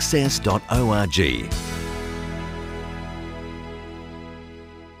www.livingsuccess.org.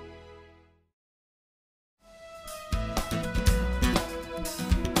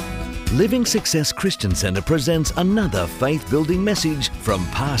 Living Success Christian Centre presents another faith-building message from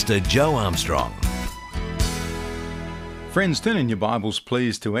Pastor Joe Armstrong. Friends, turn in your Bibles,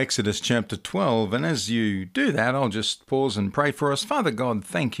 please, to Exodus chapter 12. And as you do that, I'll just pause and pray for us. Father God,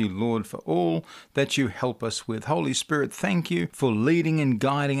 thank you, Lord, for all that you help us with. Holy Spirit, thank you for leading and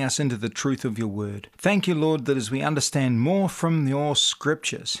guiding us into the truth of your word. Thank you, Lord, that as we understand more from your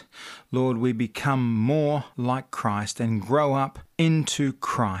scriptures, Lord, we become more like Christ and grow up into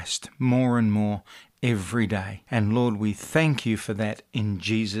Christ more and more every day. And Lord, we thank you for that in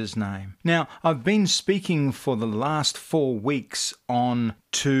Jesus' name. Now, I've been speaking for the last 4 weeks on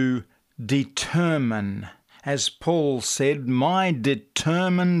to determine. As Paul said, my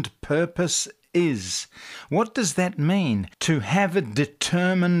determined purpose is. What does that mean? To have a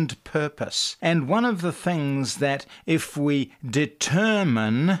determined purpose. And one of the things that if we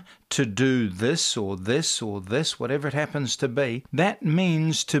determine to do this or this or this, whatever it happens to be, that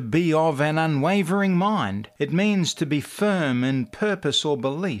means to be of an unwavering mind. It means to be firm in purpose or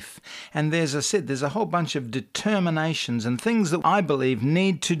belief. And as I said, there's a whole bunch of determinations and things that I believe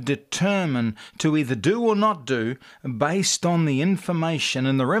need to determine to either do or not do based on the information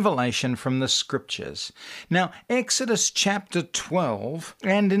and the revelation from the Scriptures. Now, Exodus chapter 12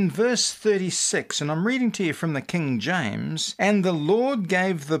 and in verse 36, and I'm reading to you from the King James, "And the Lord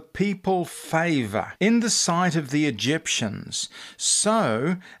gave the people favor in the sight of the Egyptians,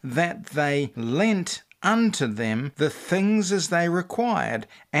 so that they lent unto them the things as they required,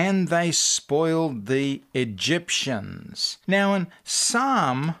 and they spoiled the Egyptians." Now in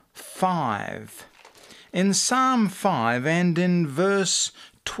Psalm 5 and in verse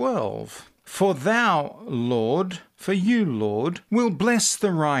 12, "For you, Lord, will bless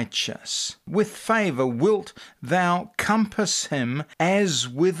the righteous. With favor wilt thou compass him as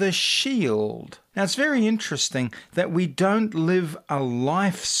with a shield." Now, it's very interesting that we don't live a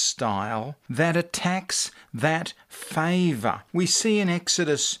lifestyle that attacks that favor. We see in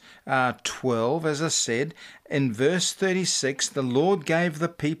Exodus 12, as I said, in verse 36, the Lord gave the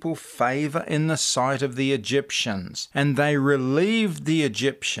people favor in the sight of the Egyptians, and they relieved the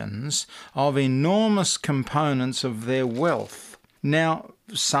Egyptians of enormous components of their wealth. Now,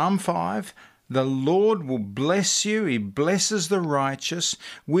 Psalm 5, the Lord will bless you. He blesses the righteous.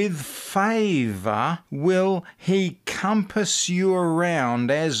 With favor will he compass you around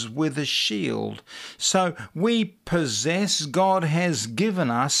as with a shield. So we possess, God has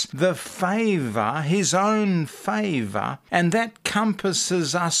given us the favor, his own favor, and that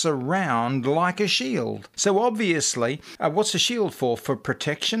compasses us around like a shield. So obviously, what's a shield for? For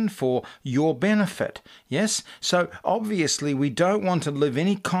protection, for your benefit. Yes? So obviously we don't want to live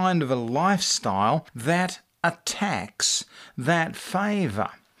any kind of a lifestyle that attacks that favor.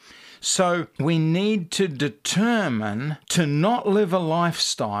 So we need to determine to not live a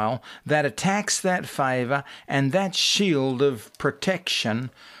lifestyle that attacks that favor and that shield of protection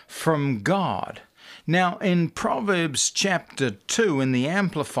from God. Now, in Proverbs chapter 2 in the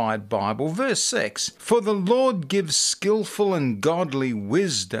Amplified Bible, verse 6, "For the Lord gives skillful and godly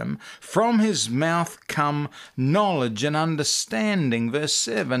wisdom. From his mouth come knowledge and understanding." Verse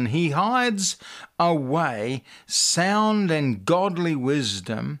 7, "He hides away sound and godly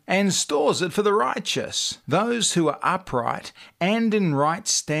wisdom and stores it for the righteous, those who are upright and in right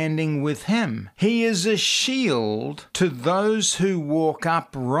standing with him. He is a shield to those who walk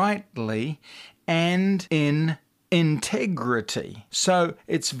uprightly and in integrity." So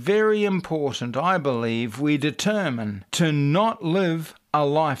it's very important, I believe, we determine to not live a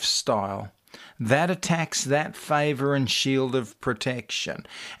lifestyle that attacks that favor and shield of protection.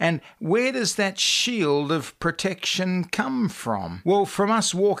 And where does that shield of protection come from? Well, from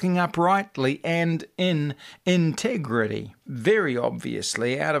us walking uprightly and in integrity. Very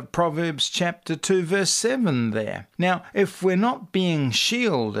obviously out of Proverbs chapter 2 verse 7 there. Now, if we're not being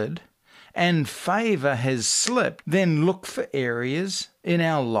shielded and favor has slipped, then look for areas in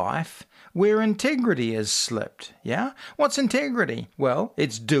our life where integrity has slipped. Yeah? What's integrity? Well,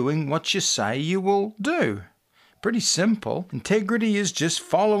 it's doing what you say you will do. Pretty simple. Integrity is just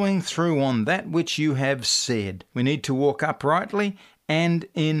following through on that which you have said. We need to walk uprightly and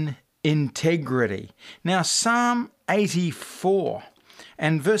in integrity. Now, Psalm 84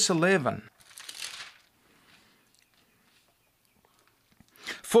 and verse 11.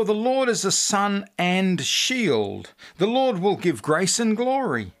 "For the Lord is a sun and shield. The Lord will give grace and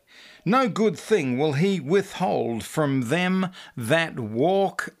glory. No good thing will he withhold from them that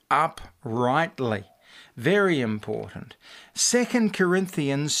walk uprightly." Very important. 2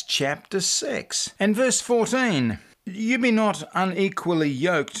 Corinthians chapter 6 and verse 14. "You be not unequally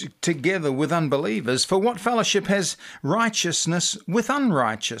yoked together with unbelievers, for what fellowship has righteousness with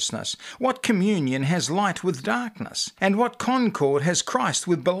unrighteousness? What communion has light with darkness? And what concord has Christ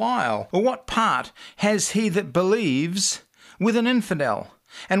with Belial? Or what part has he that believes with an infidel?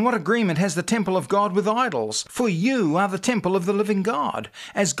 And what agreement has the temple of God with idols? For you are the temple of the living God.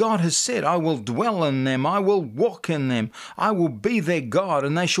 As God has said, I will dwell in them, I will walk in them, I will be their God,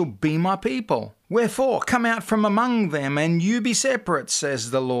 and they shall be my people." Wherefore, come out from among them, and you be separate,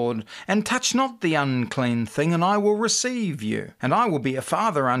 says the Lord, and touch not the unclean thing, and I will receive you. And I will be a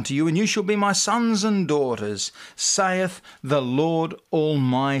father unto you, and you shall be my sons and daughters, saith the Lord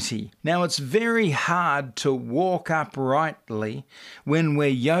Almighty. Now, it's very hard to walk uprightly when we're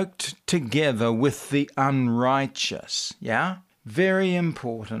yoked together with the unrighteous, yeah? Very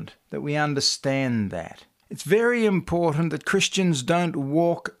important that we understand that. It's very important that Christians don't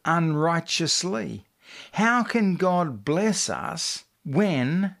walk unrighteously. How can God bless us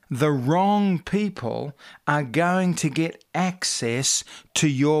when the wrong people are going to get access to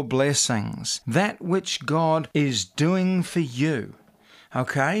your blessings? That which God is doing for you.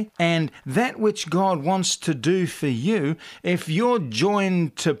 Okay? And that which God wants to do for you, if you're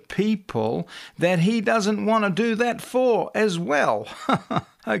joined to people that He doesn't want to do that for as well.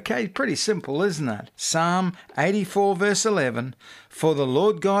 Okay, pretty simple, isn't it? Psalm 84 verse 11, For the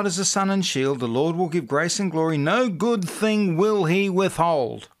Lord God is a sun and shield, the Lord will give grace and glory, no good thing will He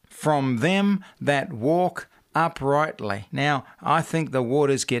withhold from them that walk uprightly. Now, I think the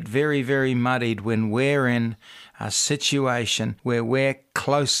waters get very, very muddied when we're in a situation where we're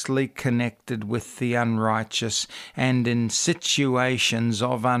closely connected with the unrighteous, and in situations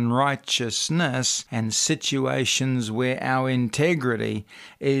of unrighteousness and situations where our integrity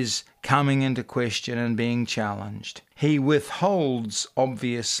is coming into question and being challenged. He withholds,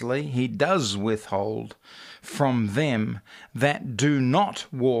 obviously, He does withhold from them that do not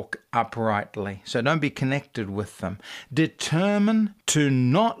walk uprightly. So don't be connected with them. Determine to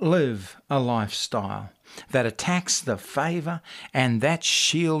not live a lifestyle that attacks the favor and that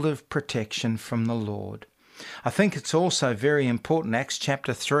shield of protection from the Lord. I think it's also very important, Acts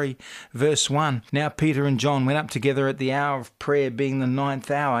chapter 3, verse 1. Now Peter and John went up together at the hour of prayer, being the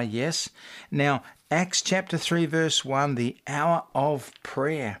 9th hour, yes? Now, Acts chapter 3 verse 1, the hour of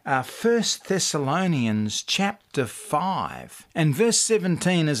prayer. 1 Thessalonians chapter 5 and verse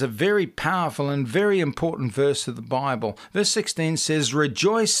 17 is a very powerful and very important verse of the Bible. Verse 16 says,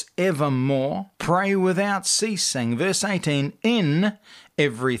 Rejoice evermore, pray without ceasing. Verse 18, in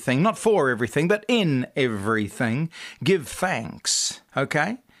everything, not for everything, but in everything, give thanks.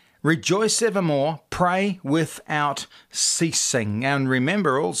 Okay? Rejoice evermore, pray without ceasing. And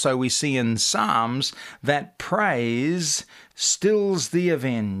remember also we see in Psalms that praise stills the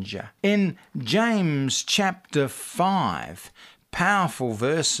avenger. In James chapter 5, powerful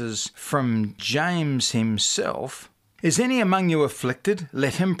verses from James himself, Is any among you afflicted?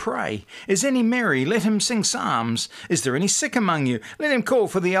 Let him pray. Is any merry? Let him sing psalms. Is there any sick among you? Let him call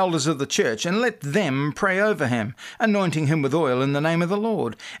for the elders of the church, and let them pray over him, anointing him with oil in the name of the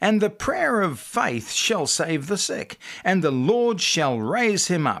Lord. And the prayer of faith shall save the sick, and the Lord shall raise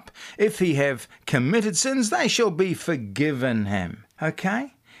him up. If he have committed sins, they shall be forgiven him.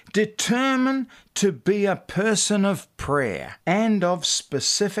 Okay? Determine to be a person of prayer and of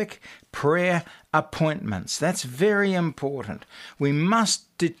specific prayer appointments. That's very important. We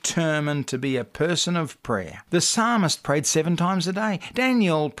must determine to be a person of prayer. The psalmist prayed 7 times a day.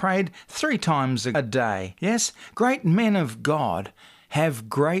 Daniel prayed 3 times a day. Yes, great men of God have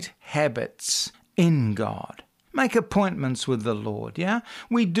great habits in God. Make appointments with the Lord, yeah?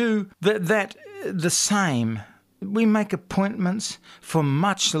 We do the same. We make appointments for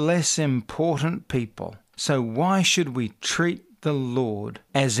much less important people. So why should we treat the Lord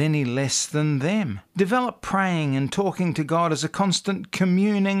as any less than them? Develop praying and talking to God as a constant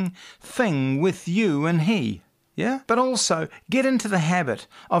communing thing with you and He. Yeah? But also get into the habit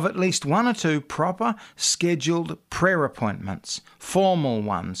of at least 1 or 2 proper scheduled prayer appointments, formal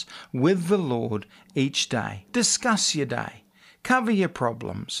ones, with the Lord each day. Discuss your day. Cover your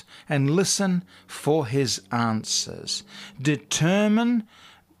problems and listen for His answers. Determine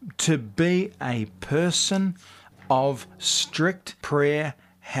to be a person of strict prayer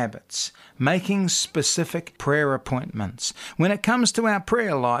habits, making specific prayer appointments. When it comes to our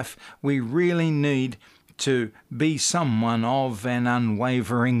prayer life, we really need to be someone of an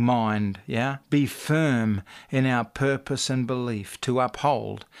unwavering mind, yeah? Be firm in our purpose and belief to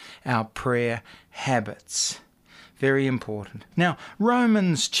uphold our prayer habits. Very important. Now,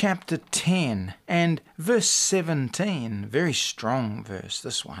 Romans chapter 10 and verse 17, very strong verse,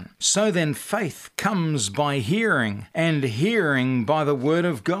 this one. So then faith comes by hearing, and hearing by the word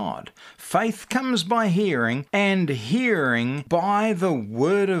of God. Faith comes by hearing, and hearing by the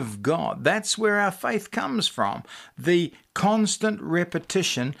word of God. That's where our faith comes from. The constant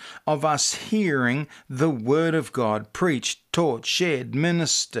repetition of us hearing the word of God preached, taught, shared,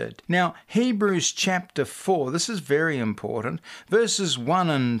 ministered. Now, Hebrews chapter 4, this is very important, verses 1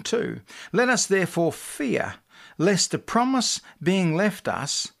 and 2. Let us therefore fear, lest a promise being left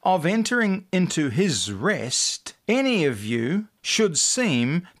us of entering into his rest, any of you should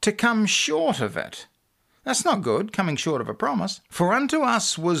seem to come short of it. That's not good, coming short of a promise. For unto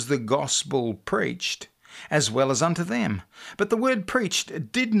us was the gospel preached, as well as unto them. But the word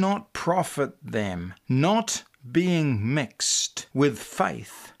preached did not profit them, not being mixed with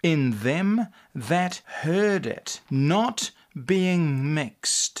faith in them that heard it, not being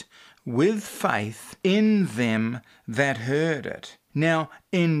mixed with faith in them that heard it. Now,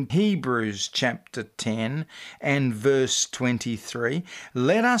 in Hebrews chapter 10 and verse 23,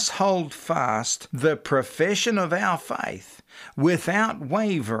 let us hold fast the profession of our faith without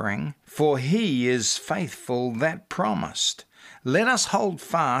wavering, for he is faithful that promised. Let us hold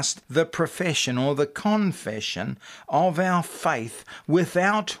fast the profession or the confession of our faith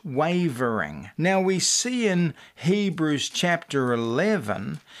without wavering. Now we see in Hebrews chapter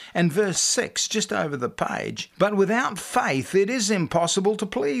 11 and verse 6, just over the page, but without faith it is impossible to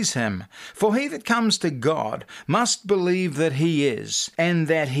please him. For he that comes to God must believe that he is, and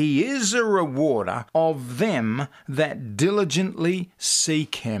that he is a rewarder of them that diligently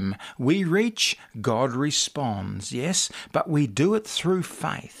seek him. We reach, God responds, yes, but we do it through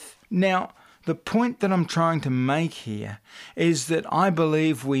faith. Now, the point that I'm trying to make here is that I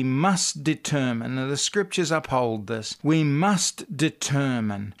believe we must determine, and the scriptures uphold this, we must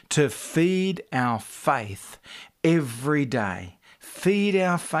determine to feed our faith every day. Feed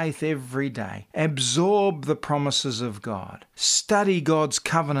our faith every day. Absorb the promises of God. Study God's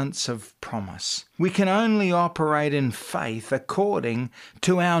covenants of promise. We can only operate in faith according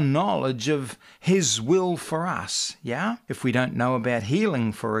to our knowledge of His will for us, yeah? If we don't know about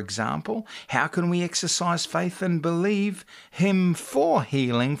healing, for example, how can we exercise faith and believe Him for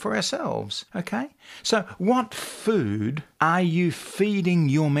healing for ourselves, okay? So what food are you feeding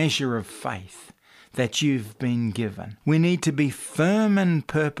your measure of faith that you've been given? We need to be firm in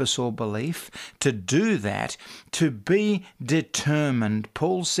purpose or belief. To do that, to be determined.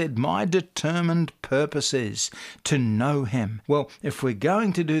 Paul said, my determined purpose is to know Him. Well, if we're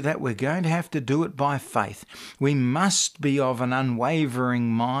going to do that, we're going to have to do it by faith. We must be of an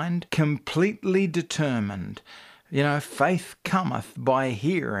unwavering mind, completely determined. You know, faith cometh by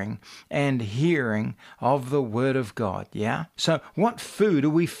hearing, and hearing of the Word of God, yeah? So what food are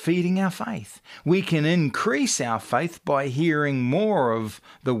we feeding our faith? We can increase our faith by hearing more of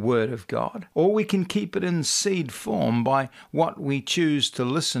the Word of God, or we can keep it in seed form by what we choose to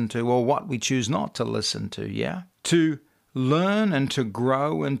listen to or what we choose not to listen to, yeah? To learn and to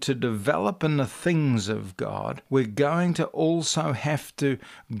grow and to develop in the things of God, we're going to also have to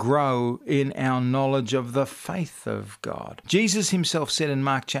grow in our knowledge of the faith of God. Jesus Himself said in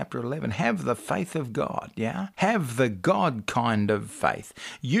Mark chapter 11, have the faith of God, yeah? Have the God kind of faith.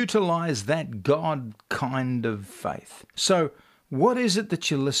 Utilize that God kind of faith. So, what is it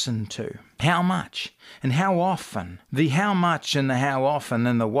that you listen to? How much and how often? The how much and the how often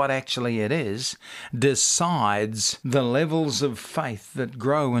and the what actually it is decides the levels of faith that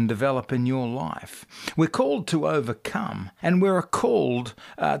grow and develop in your life. We're called to overcome, and we're called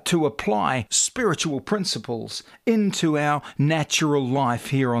to apply spiritual principles into our natural life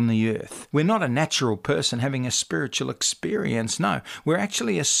here on the earth. We're not a natural person having a spiritual experience. No, we're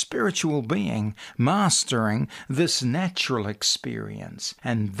actually a spiritual being mastering this natural experience.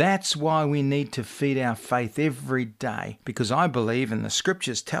 And that's why we need to feed our faith every day, because I believe, and the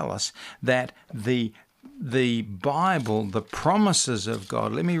scriptures tell us, that the Bible, the promises of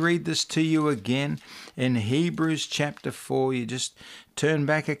God. Let me read this to you again in Hebrews chapter 4. You just turn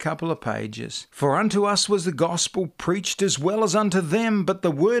back a couple of pages. For unto us was the gospel preached as well as unto them, but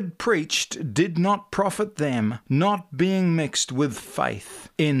the word preached did not profit them, not being mixed with faith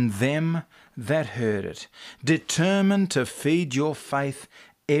in them that heard it. Determined to feed your faith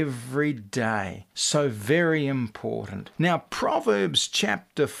every day. So very important. Now, Proverbs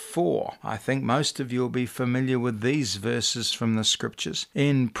chapter 4. I think most of you will be familiar with these verses from the scriptures.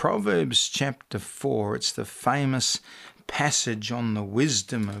 In Proverbs chapter 4, it's the famous passage on the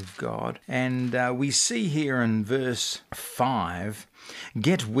wisdom of God. And we see here in verse 5,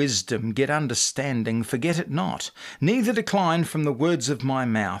 get wisdom, get understanding, forget it not, neither decline from the words of my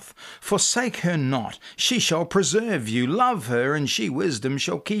mouth. Forsake her not, she shall preserve you. Love her, and she, wisdom,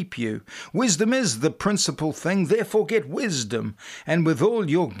 shall keep you. Wisdom is the principal thing, therefore get wisdom. And with all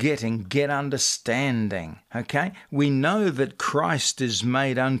you're getting, get understanding. Okay? We know that Christ is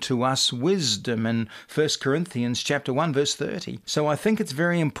made unto us wisdom in 1 Corinthians chapter 1, verse 30. So I think it's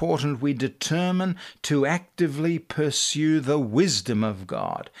very important we determine to actively pursue the wisdom of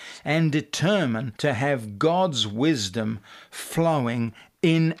God and determine to have God's wisdom flowing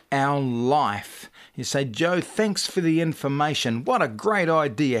in our life. You say, Joe, thanks for the information. What a great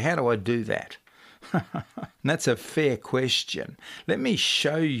idea. How do I do that? That's a fair question. Let me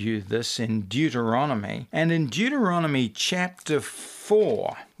show you this in Deuteronomy. And in Deuteronomy chapter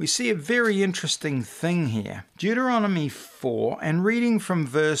 4, we see a very interesting thing here. Deuteronomy 4, and reading from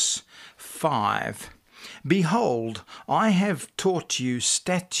verse 5. Behold, I have taught you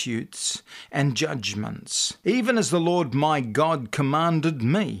statutes and judgments, even as the Lord my God commanded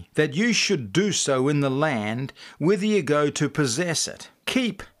me, that you should do so in the land whither you go to possess it.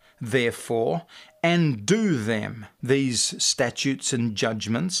 Keep, therefore, and do them, these statutes and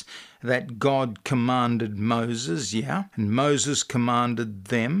judgments that God commanded Moses, and Moses commanded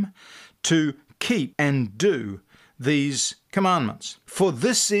them to keep and do these commandments. For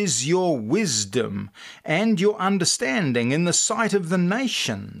this is your wisdom and your understanding in the sight of the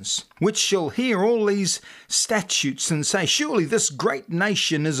nations, which shall hear all these statutes and say, surely this great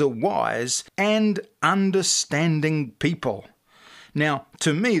nation is a wise and understanding people. Now,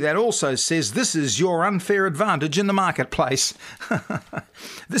 to me, that also says this is your unfair advantage in the marketplace.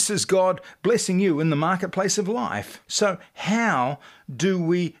 This is God blessing you in the marketplace of life. So how do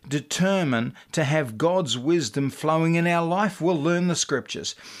we determine to have God's wisdom flowing in our life? We'll learn the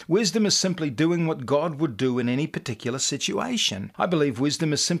scriptures. Wisdom is simply doing what God would do in any particular situation. I believe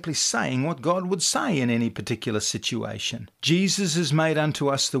wisdom is simply saying what God would say in any particular situation. Jesus has made unto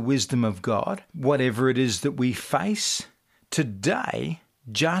us the wisdom of God. Whatever it is that we face today,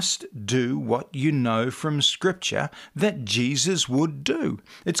 just do what you know from Scripture that Jesus would do.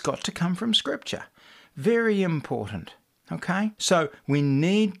 It's got to come from Scripture. Very important. Okay? So we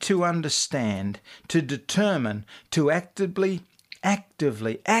need to understand, to determine, to actively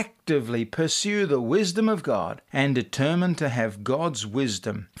pursue the wisdom of God and determine to have God's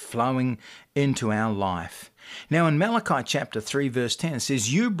wisdom flowing into our life. Now in Malachi chapter 3 verse 10 it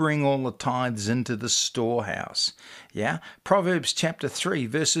says, you bring all the tithes into the storehouse. Proverbs chapter 3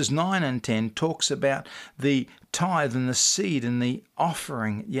 verses 9 and 10 talks about the tithe and the seed and the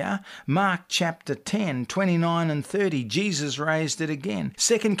offering. Mark chapter 10, 29 and 30, Jesus raised it again.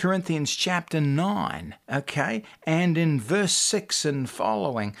 2 Corinthians chapter 9, and in verse 6 and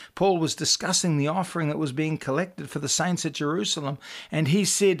following, Paul was discussing the offering that was being collected for the saints at Jerusalem, and he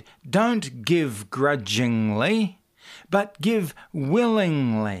said, don't give grudgingly, but give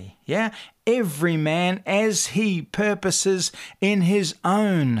willingly. Every man as he purposes in his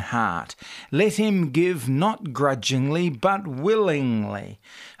own heart. Let him give not grudgingly, but willingly.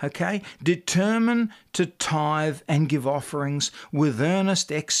 Determine to tithe and give offerings with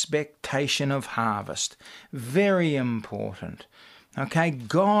earnest expectation of harvest. Very important.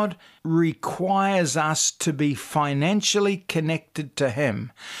 God requires us to be financially connected to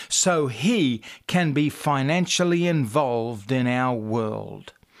Him so He can be financially involved in our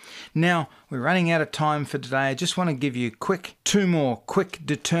world. Now, we're running out of time for today. I just want to give you two more quick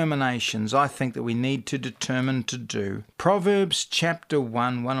determinations I think that we need to determine to do. Proverbs chapter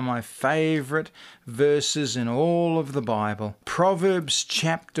 1, one of my favorite verses in all of the Bible. Proverbs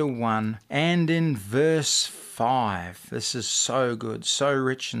chapter 1 and in verse 5. This is so good, so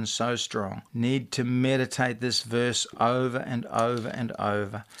rich and so strong. Need to meditate this verse over and over and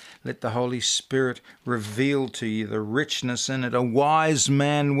over. Let the Holy Spirit reveal to you the richness in it. A wise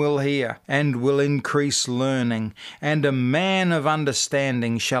man will hear and will increase learning, and a man of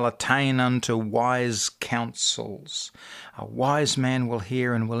understanding shall attain unto wise counsels. A wise man will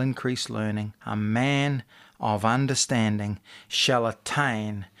hear and will increase learning. A man of understanding shall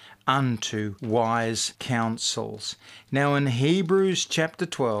attain unto wise counsels. Now in Hebrews chapter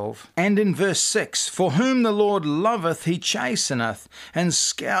 12 and in verse 6, for whom the Lord loveth he chasteneth, and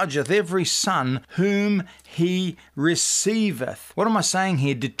scourgeth every son whom he receiveth. What am I saying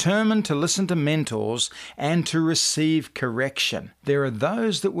here? Determined to listen to mentors and to receive correction. There are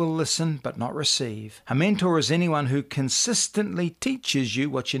those that will listen but not receive. A mentor is anyone who consistently teaches you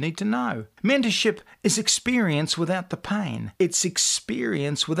what you need to know. Mentorship is experience without the pain. It's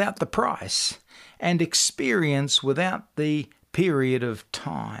experience without the price, and experience without the period of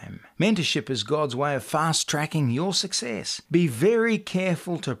time. Mentorship is God's way of fast-tracking your success. Be very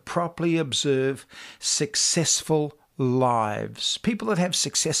careful to properly observe successful lives. People that have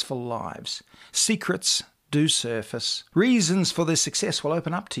successful lives. Secrets do surface. Reasons for their success will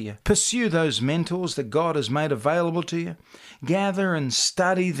open up to you. Pursue those mentors that God has made available to you. Gather and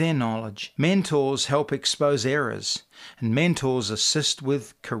study their knowledge. Mentors help expose errors, and mentors assist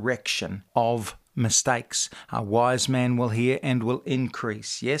with correction of mistakes. A wise man will hear and will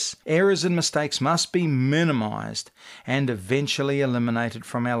increase. Yes, errors and mistakes must be minimized and eventually eliminated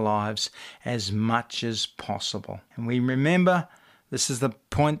from our lives as much as possible. And we remember This is the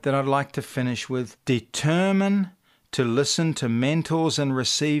point that I'd like to finish with. Determine to listen to mentors and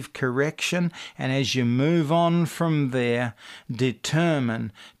receive correction, and as you move on from there,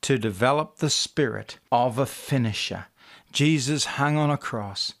 determine to develop the spirit of a finisher. Jesus hung on a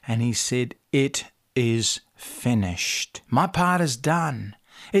cross and he said, "It is finished. My part is done.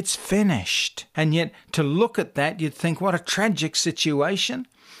 It's finished." And yet to look at that, you'd think, what a tragic situation.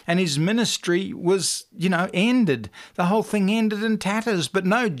 And his ministry was, ended. The whole thing ended in tatters. But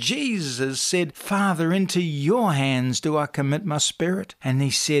no, Jesus said, "Father, into your hands do I commit my spirit." And he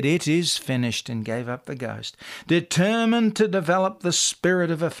said, "It is finished," and gave up the ghost. Determined to develop the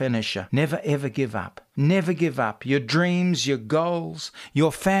spirit of a finisher. Never ever give up. Never give up. Your dreams, your goals,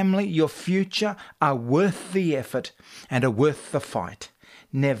 your family, your future are worth the effort and are worth the fight.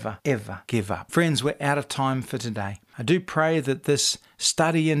 Never, ever give up. Friends, we're out of time for today. I do pray that this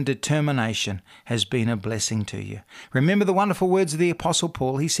study and determination has been a blessing to you. Remember the wonderful words of the Apostle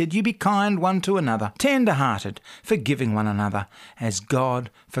Paul. He said, "You be kind one to another, tender-hearted, forgiving one another, as God,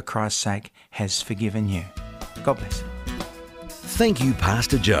 for Christ's sake, has forgiven you." God bless. Thank you,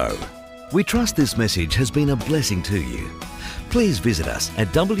 Pastor Joe. We trust this message has been a blessing to you. Please visit us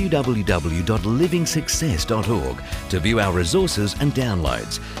at www.livingsuccess.org to view our resources and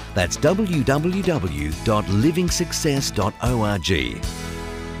downloads. That's www.livingsuccess.org.